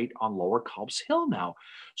wall right on Lower Culp's Hill now.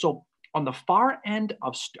 So on the far end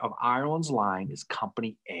of Ireland's line is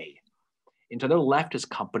Company A. And to their left is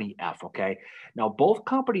Company F, okay? Now, both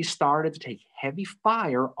companies started to take heavy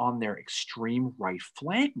fire on their extreme right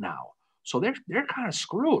flank now. So they're kind of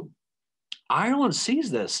screwed. Ireland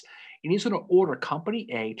sees this, and he's going to order Company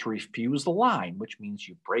A to refuse the line, which means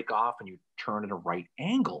you break off and you turn at a right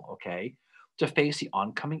angle, okay, to face the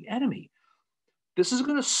oncoming enemy. This is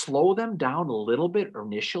going to slow them down a little bit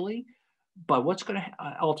initially, but what's going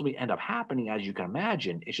to ultimately end up happening, as you can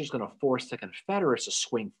imagine, it's just going to force the Confederates to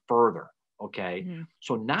swing further. Okay.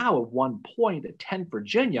 So now at one point, the 10th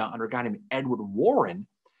Virginia, under a guy named Edward Warren,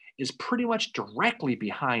 is pretty much directly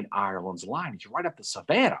behind Ireland's line. He's right up the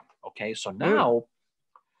Savannah. Okay. So now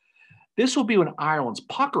this will be when Ireland's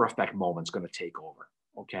pucker effect moment is going to take over.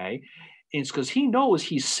 Okay. And it's because he knows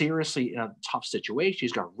he's seriously in a tough situation.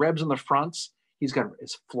 He's got Rebs in the fronts. He's got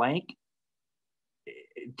his flank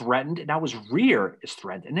threatened. And now his rear is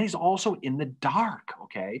threatened. And he's also in the dark.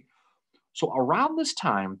 Okay. So around this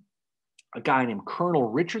time, a guy named Colonel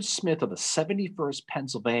Richard Smith of the 71st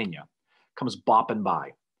Pennsylvania comes bopping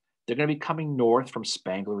by. They're going to be coming north from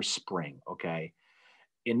Spangler Spring, okay?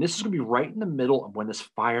 And this is going to be right in the middle of when this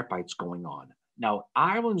firefight's going on. Now,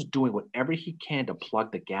 Ireland's doing whatever he can to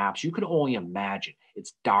plug the gaps. You can only imagine.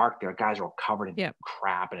 It's dark. Their guys are all covered in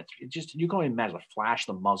crap. And it's just, you can only imagine the flash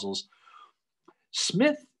of the muzzles.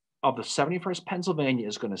 Smith of the 71st Pennsylvania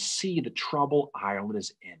is going to see the trouble Ireland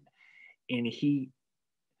is in. And he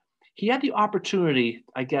had the opportunity,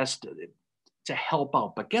 I guess, to help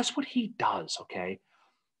out. But guess what he does, okay?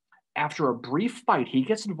 After a brief fight, he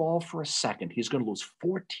gets involved for a second. He's going to lose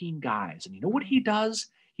 14 guys. And you know what he does?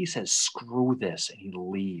 He says, screw this, and he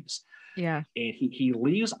leaves. Yeah. And he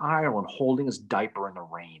leaves Ireland holding his diaper in the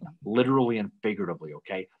rain, literally and figuratively,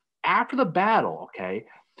 okay? After the battle, okay,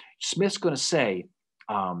 Smith's going to say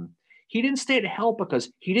he didn't stay to help because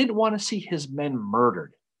he didn't want to see his men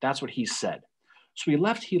murdered. That's what he said. So he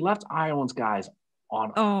left Ireland's guys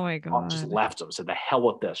on. Oh my God. Just left them. Said the hell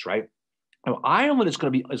with this, right? Now, Ireland is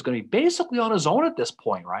going to be basically on his own at this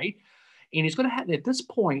point, right? And he's going to have at this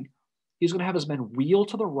point he's going to have his men wheel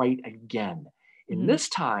to the right again. And this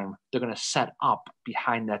time they're going to set up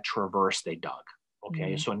behind that traverse they dug.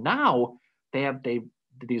 Okay, so now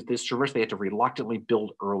this traverse they had to reluctantly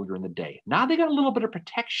build earlier in the day. Now they got a little bit of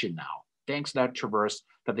protection now, thanks to that traverse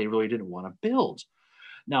that they really didn't want to build.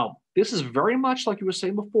 Now, this is very much like you were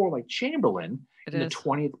saying before, like Chamberlain in the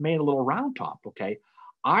 20th Maine, a little round top, okay?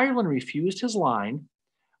 Ireland refused his line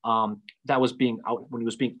that was being out when he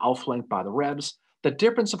was being outflanked by the Rebs. The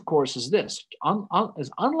difference, of course, is this.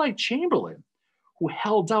 Unlike Chamberlain, who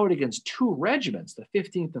held out against 2 regiments, the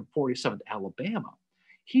 15th and 47th Alabama,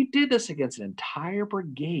 he did this against an entire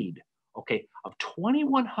brigade, okay, of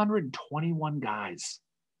 2,121 guys.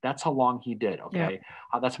 That's how long he did, okay?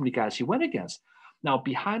 That's how many guys he went against. Now,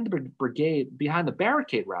 behind the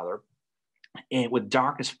barricade, and with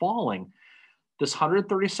darkness falling, this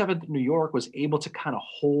 137th New York was able to kind of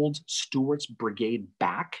hold Stewart's brigade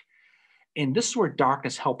back. And this is where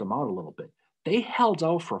darkness helped them out a little bit. They held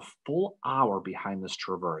out for a full hour behind this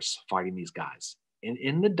traverse, fighting these guys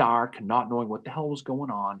in the dark, not knowing what the hell was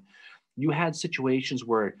going on. You had situations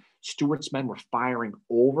where Stuart's men were firing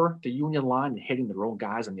over the Union line and hitting their own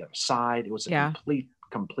guys on the other side. It was a Yeah.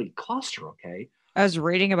 complete cluster. Okay. I was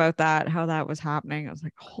reading about that, how that was happening. I was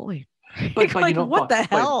like, holy, But you like, know, what the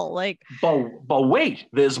hell? Like, but wait,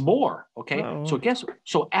 there's more. Okay. oh,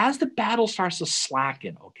 So as the battle starts to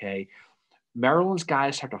slacken, okay, Maryland's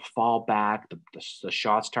guys start to fall back. The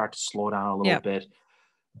shots start to slow down a little yeah, bit.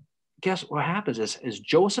 Guess what happens is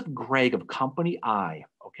Joseph Gregg of Company I,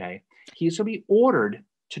 okay, he's going to be ordered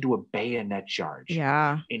to do a bayonet charge.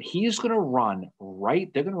 yeah. And he's going to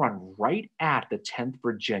they're going to run right at the 10th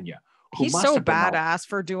Virginia, who He's must so have been about, badass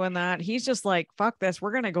for doing that. He's just like, fuck this.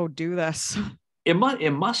 We're gonna go do this. it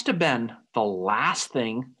must have been the last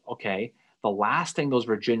thing, okay, the last thing those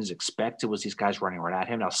Virginians expected was these guys running right at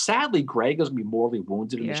him. Now, sadly, Gregg is going to be mortally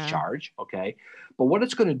wounded in this Yeah, charge, okay? But what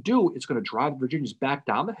it's going to do, it's going to drive the Virginians back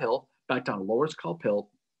down the hill, back down Lower Culp Hill.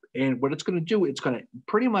 And what it's going to do, it's going to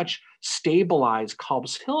pretty much stabilize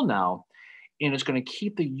Culp's Hill now, and it's going to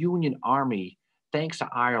keep the Union Army, thanks to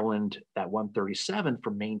Ireland, that 137, for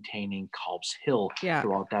maintaining Culp's Hill yeah,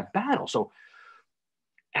 throughout that battle. So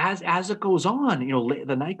as it goes on,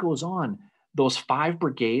 the night goes on, those 5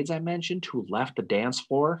 brigades I mentioned who left the dance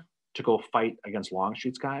floor to go fight against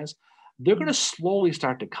Longstreet's guys, they're going to slowly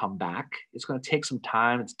start to come back. It's going to take some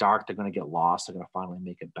time. It's dark. They're going to get lost. They're going to finally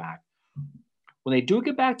make it back. When they do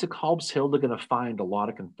get back to Culp's Hill, they're going to find a lot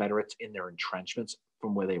of Confederates in their entrenchments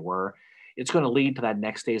from where they were. It's going to lead to that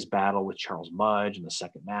next day's battle with Charles Mudge and the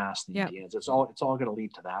Second Mass, the yeah, Indians. It's all going to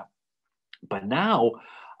lead to that. But now,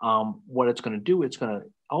 what it's going to do, it's going to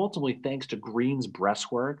ultimately, thanks to Greene's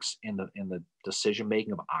breastworks and the decision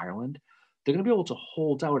making of Ireland, they're going to be able to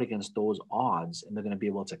hold out against those odds, and they're going to be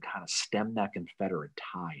able to kind of stem that Confederate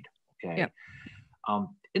tide. Okay. yeah,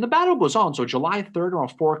 And the battle goes on. So July 3rd,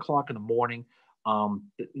 around 4 o'clock in the morning,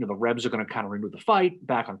 the Rebs are going to kind of renew the fight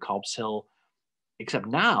back on Culp's Hill. Except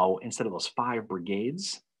now, instead of those 5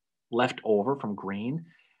 brigades left over from Greene,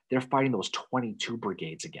 they're fighting those 22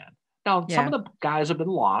 brigades again. Now, some yeah, of the guys have been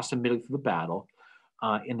lost in midway through the battle.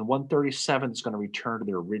 And the 137th is going to return to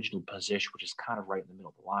their original position, which is kind of right in the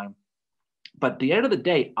middle of the line. But at the end of the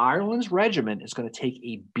day, Ireland's regiment is going to take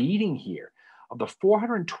a beating here. Of the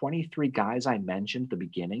 423 guys I mentioned at the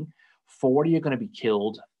beginning, 40 are going to be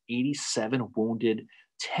killed, 87 wounded,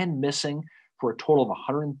 10 missing, for a total of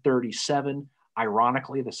 137.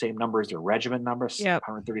 Ironically, the same number as their regiment numbers, yeah,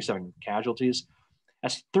 137 casualties.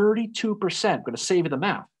 That's 32%. I'm going to save you the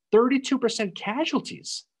math. 32%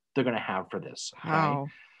 casualties they're going to have for this. Okay. wow,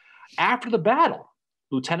 After the battle,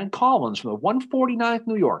 Lieutenant Collins from the 149th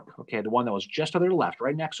New York, okay, the one that was just to their left,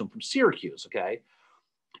 right next to him from Syracuse, okay,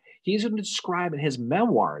 he's going to describe in his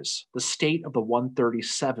memoirs the state of the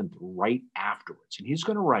 137th right afterwards. And he's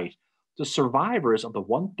going to write, the survivors of the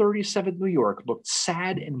 137th New York looked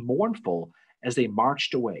sad and mournful as they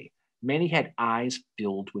marched away. Many had eyes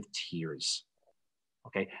filled with tears.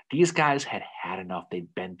 Okay, these guys had had enough.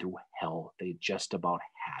 They'd been through hell. They just about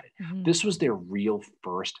had it. mm-hmm. This was their real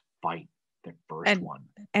first fight, their first one.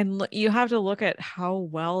 And you have to look at how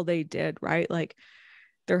well they did, right? Like,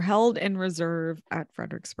 they're held in reserve at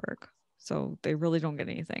Fredericksburg, so they really don't get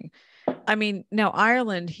anything. I mean, now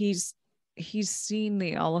Ireland, he's seen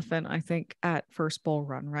the elephant, I think, at first Bull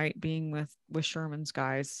Run, right? Being with Sherman's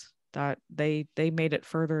guys, that they made it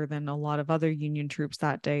further than a lot of other Union troops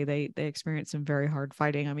that day. They experienced some very hard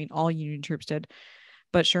fighting. I mean, all Union troops did,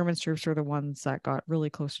 but Sherman's troops were the ones that got really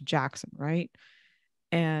close to Jackson, right?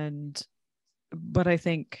 But I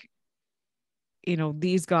think,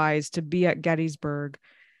 these guys, to be at Gettysburg,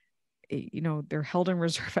 they're held in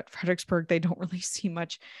reserve at Fredericksburg. They don't really see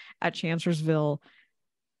much at Chancellorsville.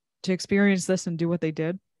 To experience this and do what they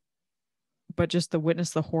did, but just to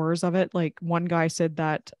witness the horrors of it. Like, one guy said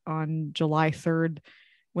that on July 3rd,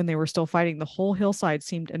 when they were still fighting, the whole hillside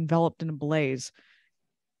seemed enveloped in a blaze.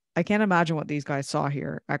 I can't imagine what these guys saw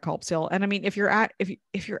here at Culp's Hill. And I mean, if you're at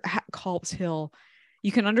Culp's Hill,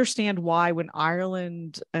 you can understand why, when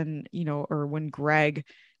Ireland and, or when Gregg,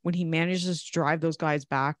 when he manages to drive those guys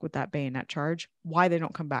back with that bayonet charge, why they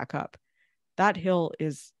don't come back up. That hill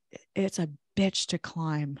it's a bitch to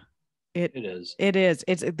climb. It is.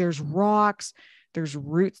 There's rocks, there's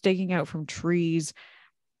roots digging out from trees.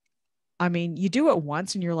 I mean, you do it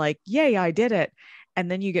once and you're like, yay, I did it.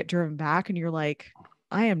 And then you get driven back and you're like,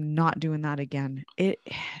 I am not doing that again. It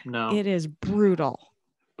is brutal.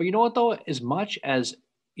 But you know what, though? As much as,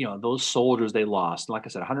 those soldiers they lost, like I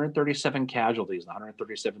said, 137 casualties,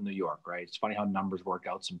 137 New York, right? It's funny how numbers work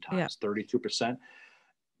out sometimes. Yeah. 32%.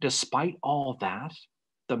 Despite all that,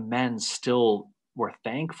 the men still were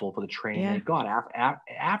thankful for the training they got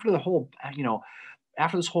after the whole,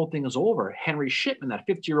 after this whole thing is over, Henry Shipman, that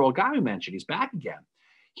 50-year-old guy we mentioned, he's back again.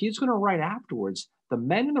 He's going to write afterwards, the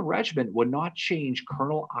men in the regiment would not change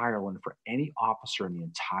Colonel Ireland for any officer in the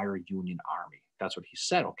entire Union Army. That's what he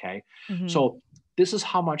said, okay? Mm-hmm. So this is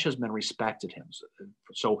how much his men respected him.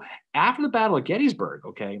 So after the Battle of Gettysburg,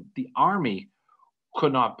 okay, the Army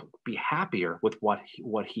could not be happier with what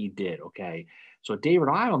he did, okay? So David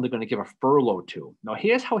Ireland, they're going to give a furlough to. Now,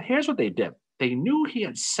 here's what they did. They knew he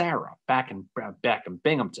had Sarah back in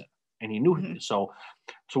Binghamton, and he knew Mm-hmm. so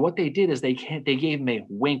what they did is they gave him a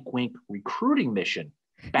wink recruiting mission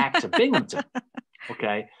back to Binghamton.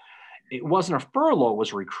 Okay, it wasn't a furlough; it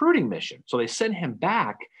was a recruiting mission. So they sent him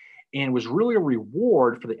back, and it was really a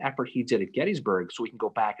reward for the effort he did at Gettysburg, so he can go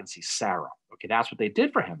back and see Sarah. Okay, that's what they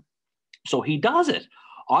did for him. So he does it.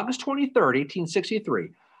 August 23rd, 1863.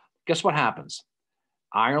 Guess what happens?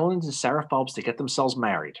 Ireland and Sarah Phelps, they get themselves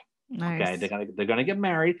married. Nice. Okay, they're gonna get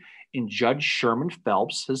married in Judge Sherman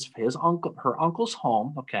Phelps, her uncle's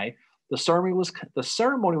home. Okay, the ceremony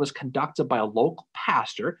was conducted by a local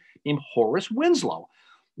pastor named Horace Winslow.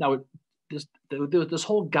 Now, this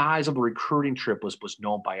whole guise of the recruiting trip was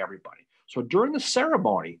known by everybody. So during the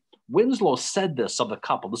ceremony, Winslow said this of the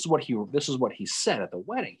couple. This is what he said at the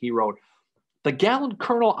wedding. He wrote, "The gallant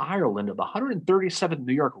Colonel Ireland of the 137th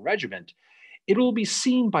New York Regiment. It will be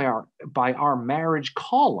seen by our marriage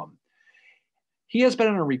column. He has been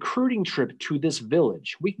on a recruiting trip to this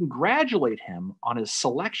village. We congratulate him on his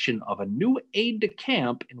selection of a new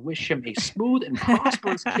aide-de-camp and wish him a smooth and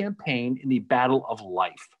prosperous campaign in the battle of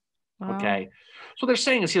life." Wow. Okay. So they're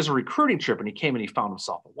saying is he has a recruiting trip and he came and he found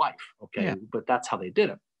himself a wife. Okay. Yeah. But that's how they did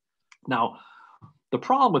it. Now, the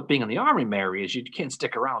problem with being in the Army, Mary, is you can't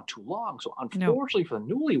stick around too long. So unfortunately for the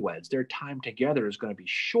newlyweds, their time together is going to be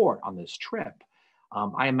short on this trip.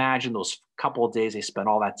 I imagine those couple of days they spent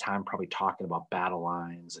all that time probably talking about battle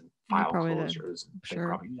lines and file closures.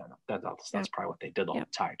 Sure. That's probably what they did the whole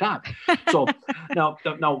entire time. So now,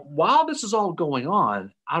 while this is all going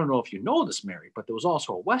on, I don't know if you know this, Mary, but there was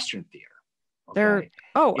also a Western theater. Okay?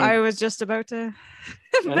 I was just about to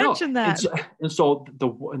mention that. And so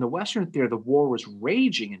in the Western theater, the war was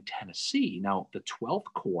raging in Tennessee. Now, the 12th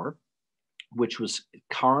Corps, which was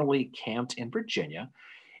currently camped in Virginia,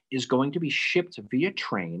 is going to be shipped via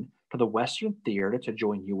train to the Western Theater to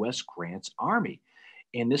join U.S. Grant's army.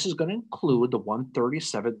 And this is going to include the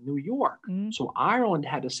 137th New York. Mm-hmm. So Ireland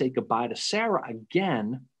had to say goodbye to Sarah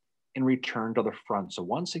again and return to the front. So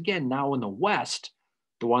once again, now in the West,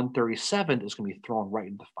 the 137th is going to be thrown right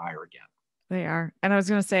into the fire again. They are. And I was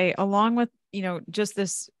going to say, along with, just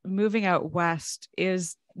this moving out west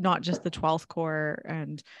is not just the 12th Corps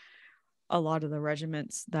and a lot of the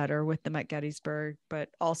regiments that are with them at Gettysburg, but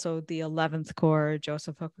also the 11th Corps.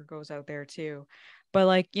 Joseph Hooker goes out there too.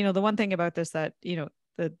 But the one thing about this that, the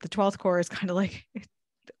 12th Corps is kind of like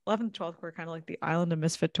 11th, 12th Corps, kind of like the island of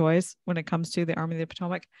misfit toys when it comes to the Army of the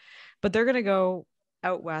Potomac, but they're going to go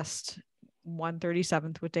out west.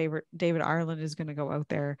 137th with David Ireland is going to go out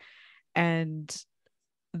there, and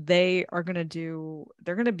they're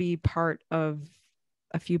going to be part of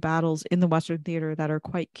a few battles in the Western Theater that are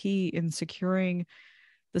quite key in securing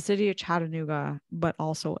the city of Chattanooga, but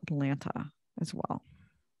also Atlanta as well.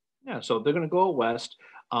 Yeah, so they're going to go out west,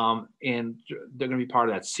 and they're going to be part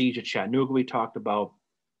of that siege of Chattanooga we talked about.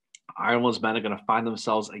 Ireland's men are going to find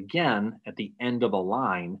themselves again at the end of the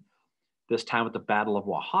line, this time at the Battle of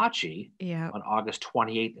Wauhatchie on August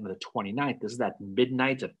 28th and the 29th. This is that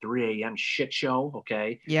midnight to 3 a.m. shit show,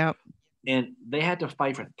 okay? Yep. And they had to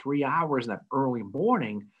fight for 3 hours in that early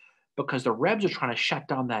morning because the Rebs are trying to shut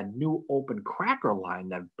down that new open cracker line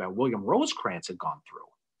that William Rosecrans had gone through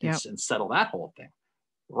and settle that whole thing.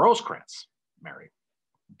 Rosecrans, Mary.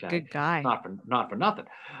 Okay? Good guy. Not for nothing.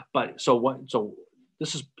 But so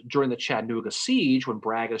this is during the Chattanooga siege when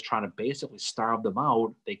Bragg is trying to basically starve them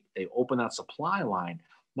out. They open that supply line.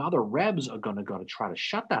 Now the Rebs are going to try to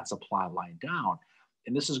shut that supply line down.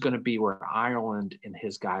 And this is going to be where Ireland and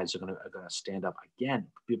his guys are going to stand up again,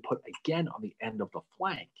 be put again on the end of the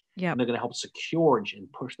flank. Yeah. And they're going to help secure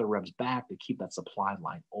and push the Rebs back to keep that supply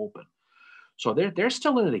line open. So they're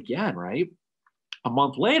still in it again, right? A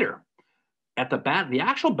month later, at the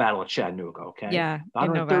actual Battle of Chattanooga, okay? Yeah,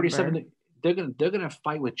 in November. They're going to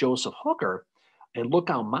fight with Joseph Hooker at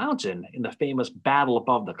Lookout Mountain in the famous Battle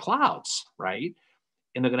Above the Clouds, right?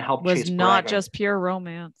 And they're going to help chase Bragg. Was not just pure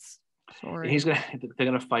romance. Sorry. They're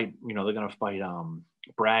going to fight,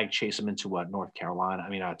 Bragg, chase him into North Carolina.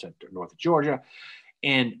 To North Georgia.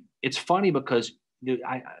 And it's funny because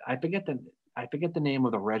I forget the name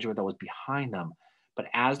of the regiment that was behind them. But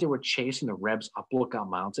as they were chasing the Rebs up Lookout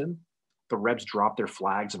Mountain, the Rebs dropped their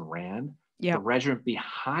flags and ran. Yeah. The regiment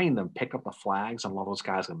behind them pick up the flags, and a lot of those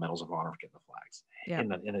guys got medals of honor for getting the flags. Yeah.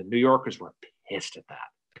 And the New Yorkers were pissed at that.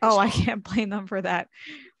 Oh, I can't blame them for that.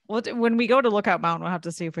 Well, when we go to Lookout Mountain, we'll have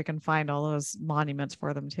to see if we can find all those monuments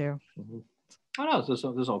for them too. Mm-hmm. Oh no, there's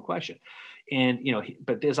no question. And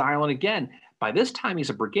but there's Ireland again. By this time, he's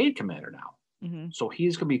a brigade commander now. Mm-hmm. So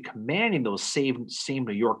he's going to be commanding those same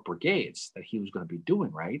New York brigades that he was going to be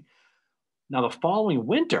doing, right? Now, the following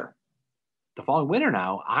winter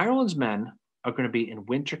now, Ireland's men are going to be in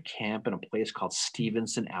winter camp in a place called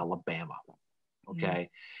Stevenson, Alabama. Okay. Mm-hmm.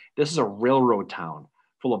 This is a railroad town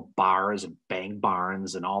full of bars and bang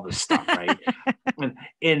barns and all this stuff, right?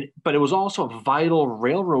 But it was also a vital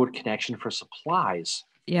railroad connection for supplies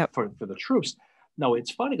for the troops. Now,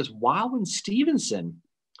 it's funny because while in Stevenson,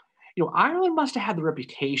 Ireland must have had the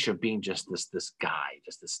reputation of being just this guy,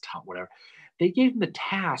 just this tough, whatever. They gave him the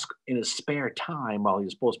task in his spare time while he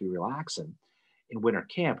was supposed to be relaxing in winter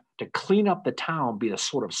camp to clean up the town, be a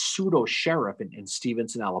sort of pseudo sheriff in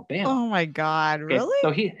Stevenson, Alabama. Oh my God, okay? Really?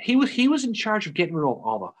 So he was in charge of getting rid of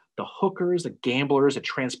all the hookers, the gamblers, the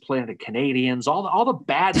transplanted Canadians, all the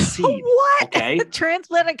bad seed. What? Okay,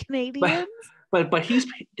 transplanted Canadians. But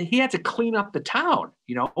he had to clean up the town,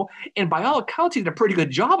 and by all accounts, he did a pretty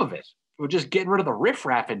good job of it. We're just getting rid of the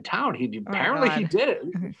riffraff in town. He did it.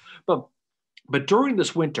 But during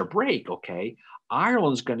this winter break, okay,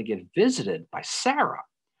 Ireland's going to get visited by Sarah.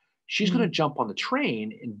 She's going to jump on the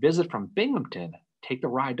train and visit from Binghamton, take the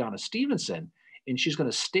ride down to Stevenson, and she's going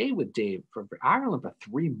to stay with Dave for Ireland for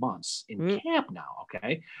 3 months in camp now,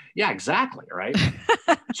 okay? Yeah, exactly, right?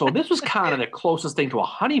 So this was kind of the closest thing to a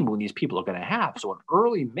honeymoon these people are going to have. So in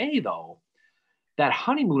early May, though, that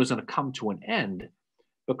honeymoon is going to come to an end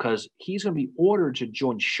because he's going to be ordered to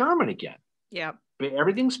join Sherman again. Yeah. But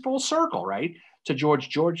everything's full circle, right?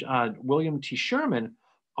 To William T. Sherman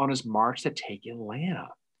on his march to take Atlanta.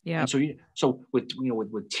 Yeah. And so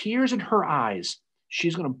with tears in her eyes,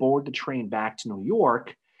 she's going to board the train back to New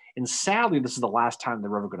York, and sadly, this is the last time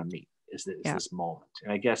they're ever going to meet. Is this moment?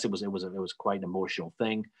 And I guess it was quite an emotional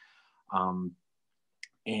thing,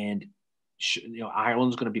 and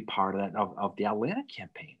Ireland's going to be part of that of the Atlanta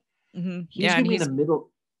campaign. Mm-hmm. He's going to be in the middle.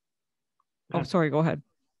 Oh, sorry. Go ahead.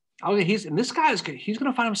 He's going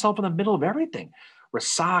to find himself in the middle of everything: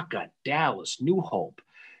 Resaca, Dallas, New Hope.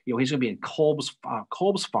 He's going to be in Kolb's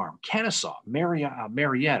Farm, Kennesaw,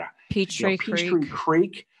 Marietta, Peachtree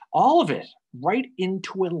Creek, all of it right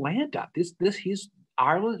into Atlanta.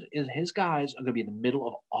 Ireland and his guys are going to be in the middle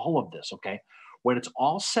of all of this. Okay, when it's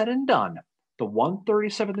all said and done, the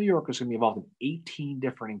 137 New Yorkers are going to be involved in 18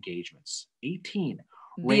 different engagements. 18.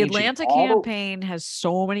 The Atlanta campaign has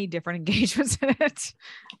so many different engagements in it.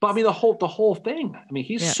 But I mean, the whole thing. I mean,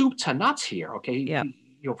 he's soup to nuts here. Okay. Yeah.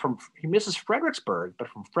 He misses Fredericksburg, but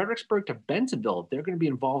from Fredericksburg to Bentonville, they're going to be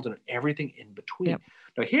involved in everything in between. Yep.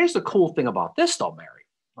 Now, here's the cool thing about this, though, Mary.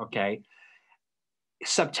 Okay.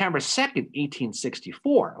 September 2nd,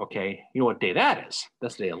 1864. Okay. You know what day that is?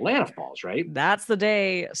 That's the day Atlanta falls, right? That's the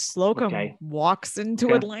day Slocum walks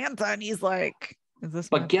into Atlanta, and he's like, "Is this?"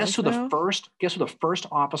 But guess who the first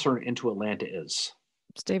officer into Atlanta is?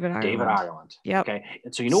 It's David Ireland. David Ireland. Yeah. Okay.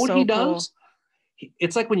 And so you know what he does? Cool.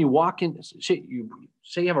 It's like when you walk in, say you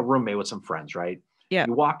have a roommate with some friends, right? Yeah.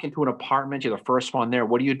 You walk into an apartment, you're the first one there.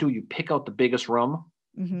 What do? You pick out the biggest room.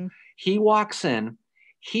 Mm-hmm. He walks in,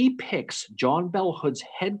 he picks John Bell Hood's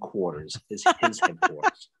headquarters as his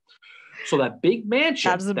headquarters. So that big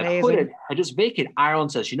mansion that Hood had just vacated,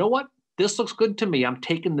 Ireland says, you know what? This looks good to me. I'm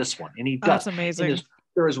taking this one. And he does. That's amazing.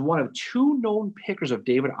 There is one of two known pictures of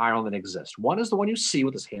David Ireland that exist. One is the one you see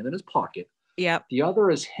with his hand in his pocket. Yep. The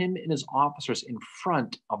other is him and his officers in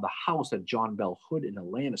front of the house that John Bell Hood in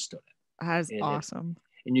Atlanta stood in. That's awesome.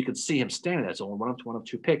 And you can see him standing there. It's only one of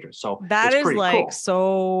two pictures. So that is like cool.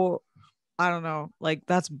 So I don't know, like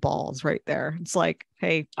that's balls right there. It's like,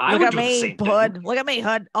 hey, look at me, Hood. Look at me,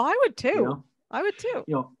 Hood. Oh, I would too. I would too.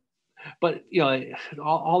 But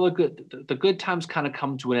all the good times kind of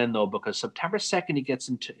come to an end though, because September 2nd he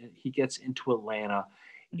gets into Atlanta,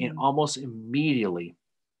 and almost immediately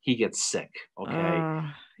he gets sick. Okay.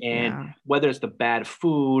 And whether it's the bad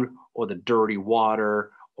food or the dirty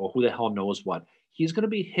water or who the hell knows what, he's going to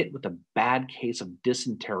be hit with a bad case of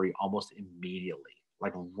dysentery almost immediately,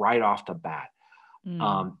 like right off the bat.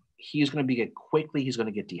 He's going to he's going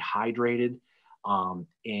to get dehydrated.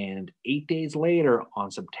 And 8 days later, on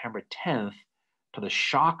September 10th, to the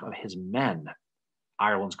shock of his men,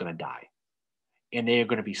 Ireland's going to die. And they are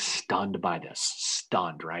going to be stunned by this.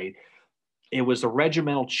 Stunned, right? It was the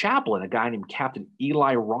regimental chaplain, a guy named Captain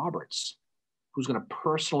Eli Roberts, who's going to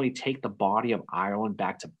personally take the body of Ireland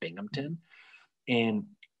back to Binghamton. And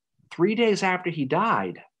 3 days after he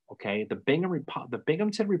died, Okay, the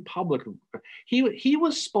Binghamton Republic. He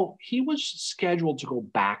was scheduled to go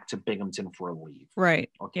back to Binghamton for a leave. Right.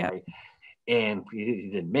 Yeah. Okay, and he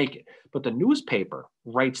didn't make it. But the newspaper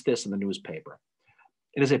writes this in the newspaper.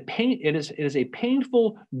 It is a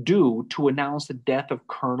painful due to announce the death of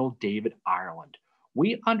Colonel David Ireland.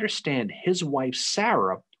 We understand his wife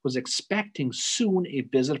Sarah was expecting soon a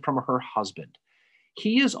visit from her husband.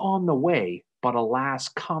 He is on the way, but alas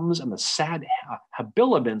comes in the sad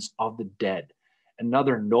habiliments of the dead,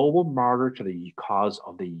 another noble martyr to the cause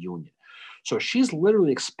of the Union. So she's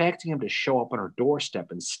literally expecting him to show up on her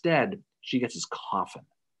doorstep. Instead, she gets his coffin.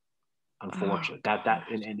 Unfortunately,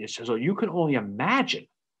 and so you can only imagine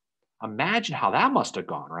how that must have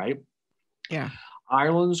gone, right? Yeah.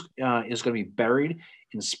 Ireland's is going to be buried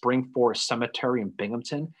in Spring Forest Cemetery in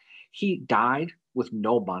Binghamton. He died with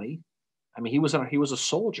no money. I mean, he was a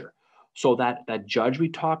soldier. So that judge we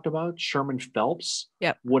talked about, Sherman Phelps,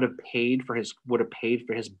 Yep. would have paid for his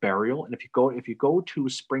burial. And if you go to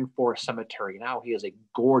Spring Forest Cemetery now, he has a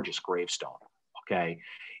gorgeous gravestone. Okay,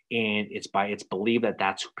 and it's believed that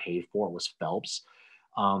that's who paid for it was Phelps.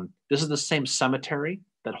 This is the same cemetery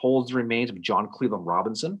that holds the remains of John Cleveland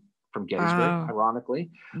Robinson from Gettysburg, Wow.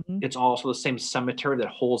 ironically. Mm-hmm. It's also the same cemetery that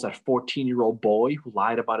holds that 14-year-old boy who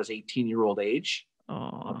lied about his 18-year-old age.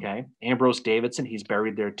 Oh. Okay. Ambrose Davidson, he's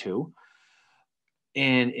buried there too.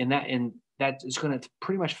 And that is going to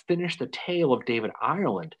pretty much finish the tale of David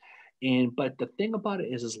Ireland. But the thing about it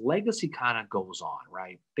is his legacy kind of goes on,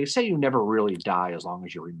 right? They say you never really die as long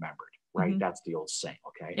as you're remembered, right? Mm-hmm. That's the old saying,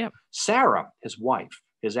 okay? Yep. Sarah, his wife,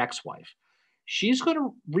 his ex-wife, she's going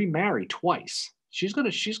to remarry twice. She's going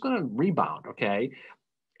to rebound, okay?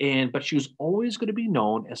 But she was always going to be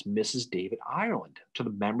known as Mrs. David Ireland to the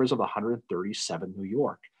members of the 137 New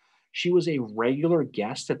York. She was a regular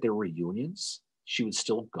guest at their reunions. She would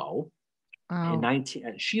still go. Wow.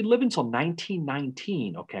 She lived until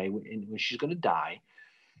 1919, okay, when she's going to die.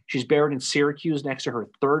 She's buried in Syracuse next to her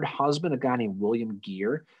third husband, a guy named William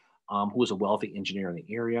Gear, who was a wealthy engineer in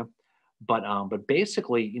the area. But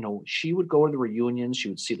basically, she would go to the reunions. She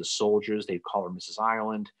would see the soldiers. They'd call her Mrs.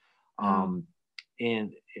 Ireland.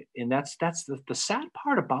 And that's the sad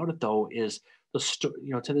part about it, though, is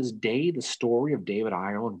to this day, the story of David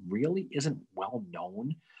Ireland really isn't well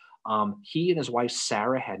known. He and his wife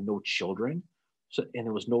Sarah had no children, and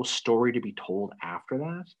there was no story to be told after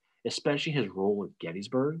that. Especially his role at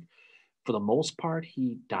Gettysburg. For the most part,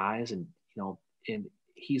 he dies, and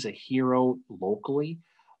he's a hero locally,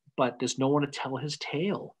 but there's no one to tell his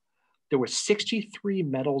tale. There were 63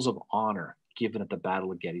 medals of honor given at the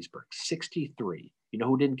Battle of Gettysburg. 63. You know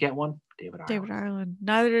who didn't get one? David Ireland.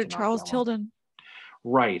 Neither did Charles Tilden.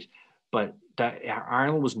 Right. But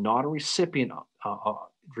Ireland was not a recipient,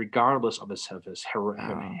 regardless of his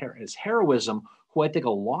heroism, who I think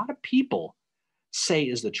a lot of people say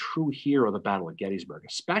is the true hero of the Battle of Gettysburg,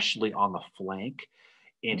 especially on the flank.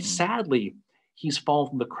 And sadly, he's fallen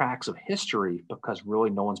from the cracks of history because really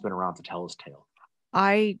no one's been around to tell his tale.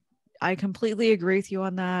 I completely agree with you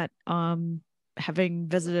on that. Having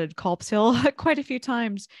visited Culp's Hill quite a few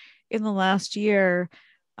times in the last year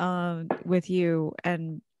with you,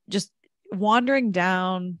 and just wandering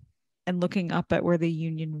down and looking up at where the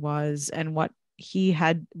Union was and what he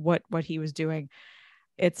had, what he was doing,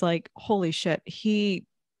 it's like, holy shit. He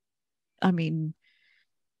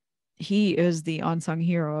is the unsung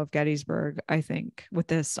hero of Gettysburg, I think, with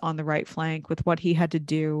this on the right flank, with what he had to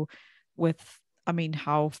do, with,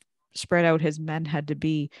 how spread out his men had to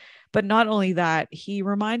be. But not only that, he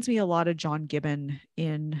reminds me a lot of John Gibbon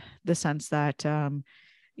in the sense that,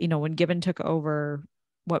 when Gibbon took over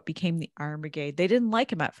what became the Iron Brigade, they didn't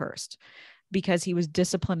like him at first because he was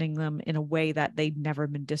disciplining them in a way that they'd never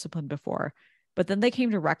been disciplined before. But then they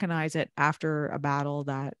came to recognize it after a battle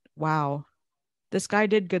that, wow, this guy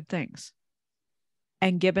did good things.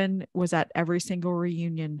 And Gibbon was at every single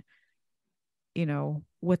reunion,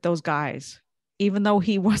 with those guys, even though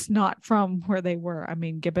he was not from where they were.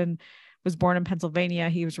 Gibbon was born in Pennsylvania.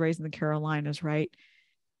 He was raised in the Carolinas, right?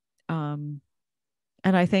 And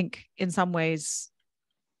I think in some ways,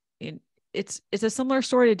 it's a similar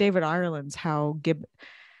story to David Ireland's. How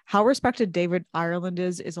respected David Ireland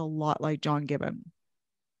is a lot like John Gibbon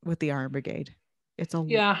with the Iron Brigade. It's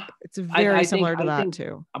very similar to that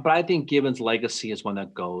too. But I think Gibbon's legacy is one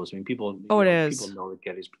that goes. People. It is. People know that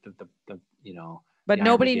Gettysburg, But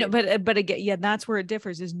nobody. But again, yeah, that's where it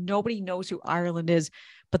differs. Is nobody knows who Ireland is,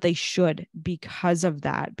 but they should, because of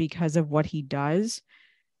that, because of what he does.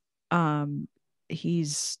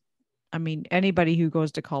 He's. Anybody who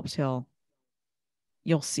goes to Culp's Hill,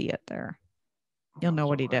 you'll see it there. You'll know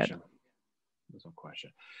what he did. There's no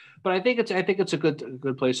question. But I think it's a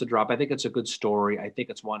good place to drop. I think it's a good story. I think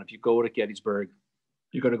it's one. If you go to Gettysburg,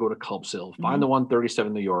 you're going to go to Culp's Hill, find the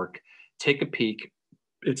 137 New York, take a peek.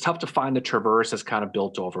 It's tough to find the traverse that's kind of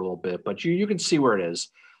built over a little bit, but you can see where it is.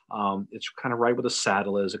 It's kind of right where the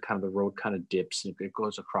saddle is. It kind of the road kind of dips and it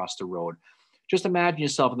goes across the road. Just imagine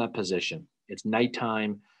yourself in that position. It's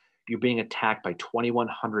nighttime. You're being attacked by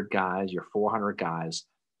 2,100 guys. You're 400 guys.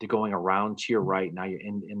 They're going around to your right. Now you're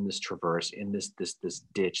in this traverse, in this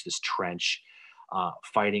ditch, this trench,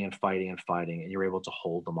 fighting and fighting and fighting, and you're able to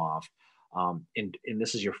hold them off. And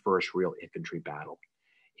this is your first real infantry battle.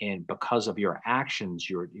 And because of your actions,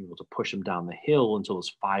 you're able to push them down the hill until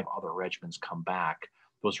those 5 other regiments come back.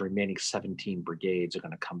 Those remaining 17 brigades are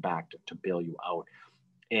going to come back to bail you out.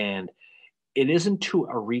 And it isn't too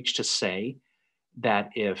a reach to say that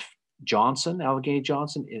if Allegheny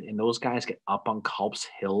Johnson, and those guys get up on Culp's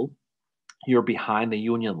Hill, you're behind the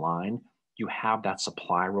Union line, you have that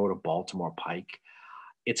supply road of Baltimore Pike.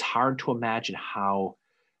 It's hard to imagine how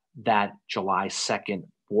that July 2nd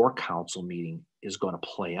War Council meeting is going to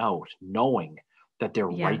play out, knowing that they're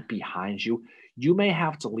right behind you. You may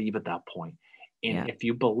have to leave at that point. And if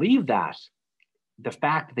you believe that, the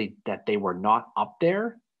fact that they were not up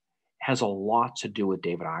there has a lot to do with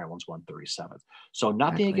David Ireland's 137th. So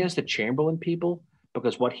nothing against the Chamberlain people,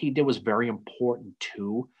 because what he did was very important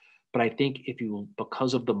too. But I think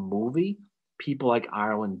because of the movie, people like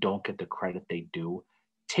Ireland don't get the credit they do.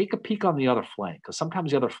 Take a peek on the other flank, because sometimes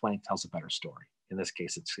the other flank tells a better story. In this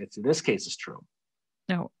case, it's true.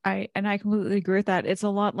 No, I completely agree with that. It's a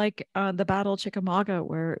lot like the Battle of Chickamauga,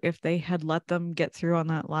 where if they had let them get through on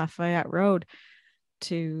that Lafayette Road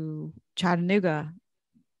to Chattanooga,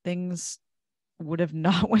 things would have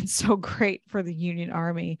not went so great for the Union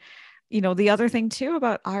Army. The other thing too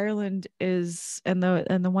about Ireland is, and the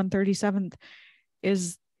 137th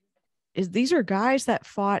is these are guys that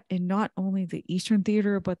fought in not only the Eastern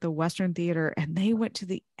Theater, but the Western Theater, and they went to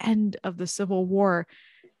the end of the Civil War.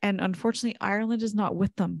 And unfortunately, Ireland is not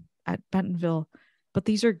with them at Bentonville, but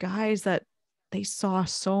these are guys that they saw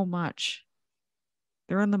so much.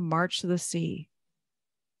 They're on the march to the sea,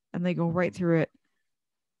 and they go right through it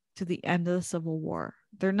to the end of the Civil War.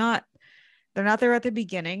 They're not there at the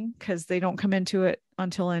beginning, because they don't come into it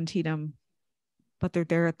until Antietam, but they're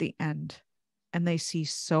there at the end, and they see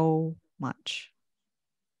so much.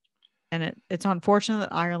 And it's unfortunate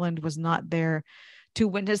that Ireland was not there to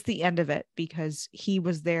witness the end of it, because he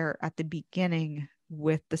was there at the beginning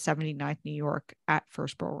with the 79th New York at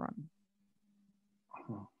First Bull Run.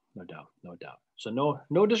 No doubt. So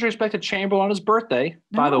no disrespect to Chamberlain on his birthday,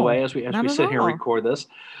 by the way, as we sit here and record this.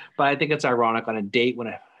 But I think it's ironic on a date when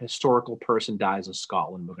a historical person dies in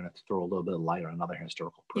Scotland. We're going to throw a little bit of light on another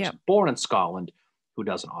historical person born in Scotland who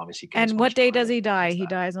doesn't obviously get. And what day does he die? He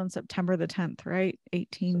dies on September the 10th, right?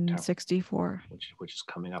 1864. Which is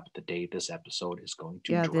coming up. The day this episode is going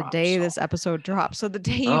to drop. Yeah, the day this episode drops. So the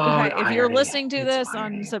day you guys, if you're listening to this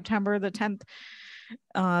on September the 10th,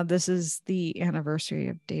 this is the anniversary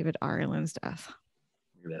of David Ireland's death.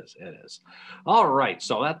 It is. All right.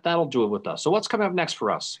 So that'll do it with us. So what's coming up next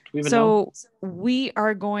for us? Do we even know? We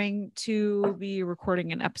are going to be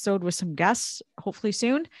recording an episode with some guests, hopefully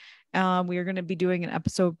soon. We are going to be doing an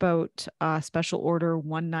episode about Special Order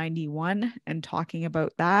 191 and talking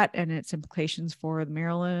about that and its implications for the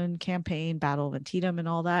Maryland campaign, Battle of Antietam, and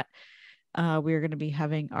all that. We are going to be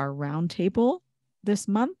having our roundtable this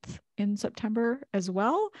month in September as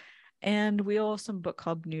well. And we'll have some book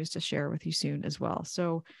club news to share with you soon as well.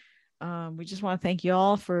 So we just want to thank you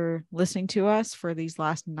all for listening to us for these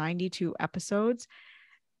last 92 episodes.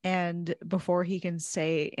 And before he can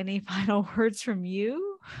say any final words from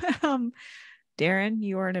you, Darren,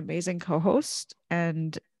 you are an amazing co-host.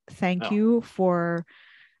 And thank you for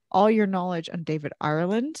all your knowledge on David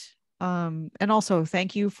Ireland. And also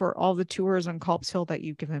thank you for all the tours on Culp's Hill that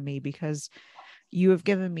you've given me, because you have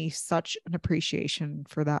given me such an appreciation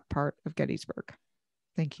for that part of Gettysburg.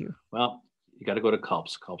 Thank you. Well, you got to go to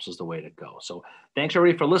Culp's. Culp's is the way to go. So thanks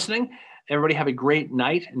everybody for listening. Everybody have a great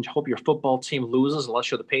night, and hope your football team loses,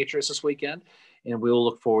 unless you're the Patriots this weekend. And we'll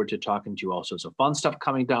look forward to talking to you all sorts of fun stuff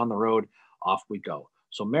coming down the road. Off we go.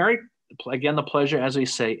 So Mary, again, the pleasure, as we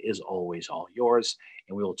say, is always all yours.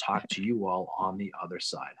 And we will talk to you all on the other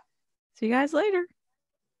side. See you guys later.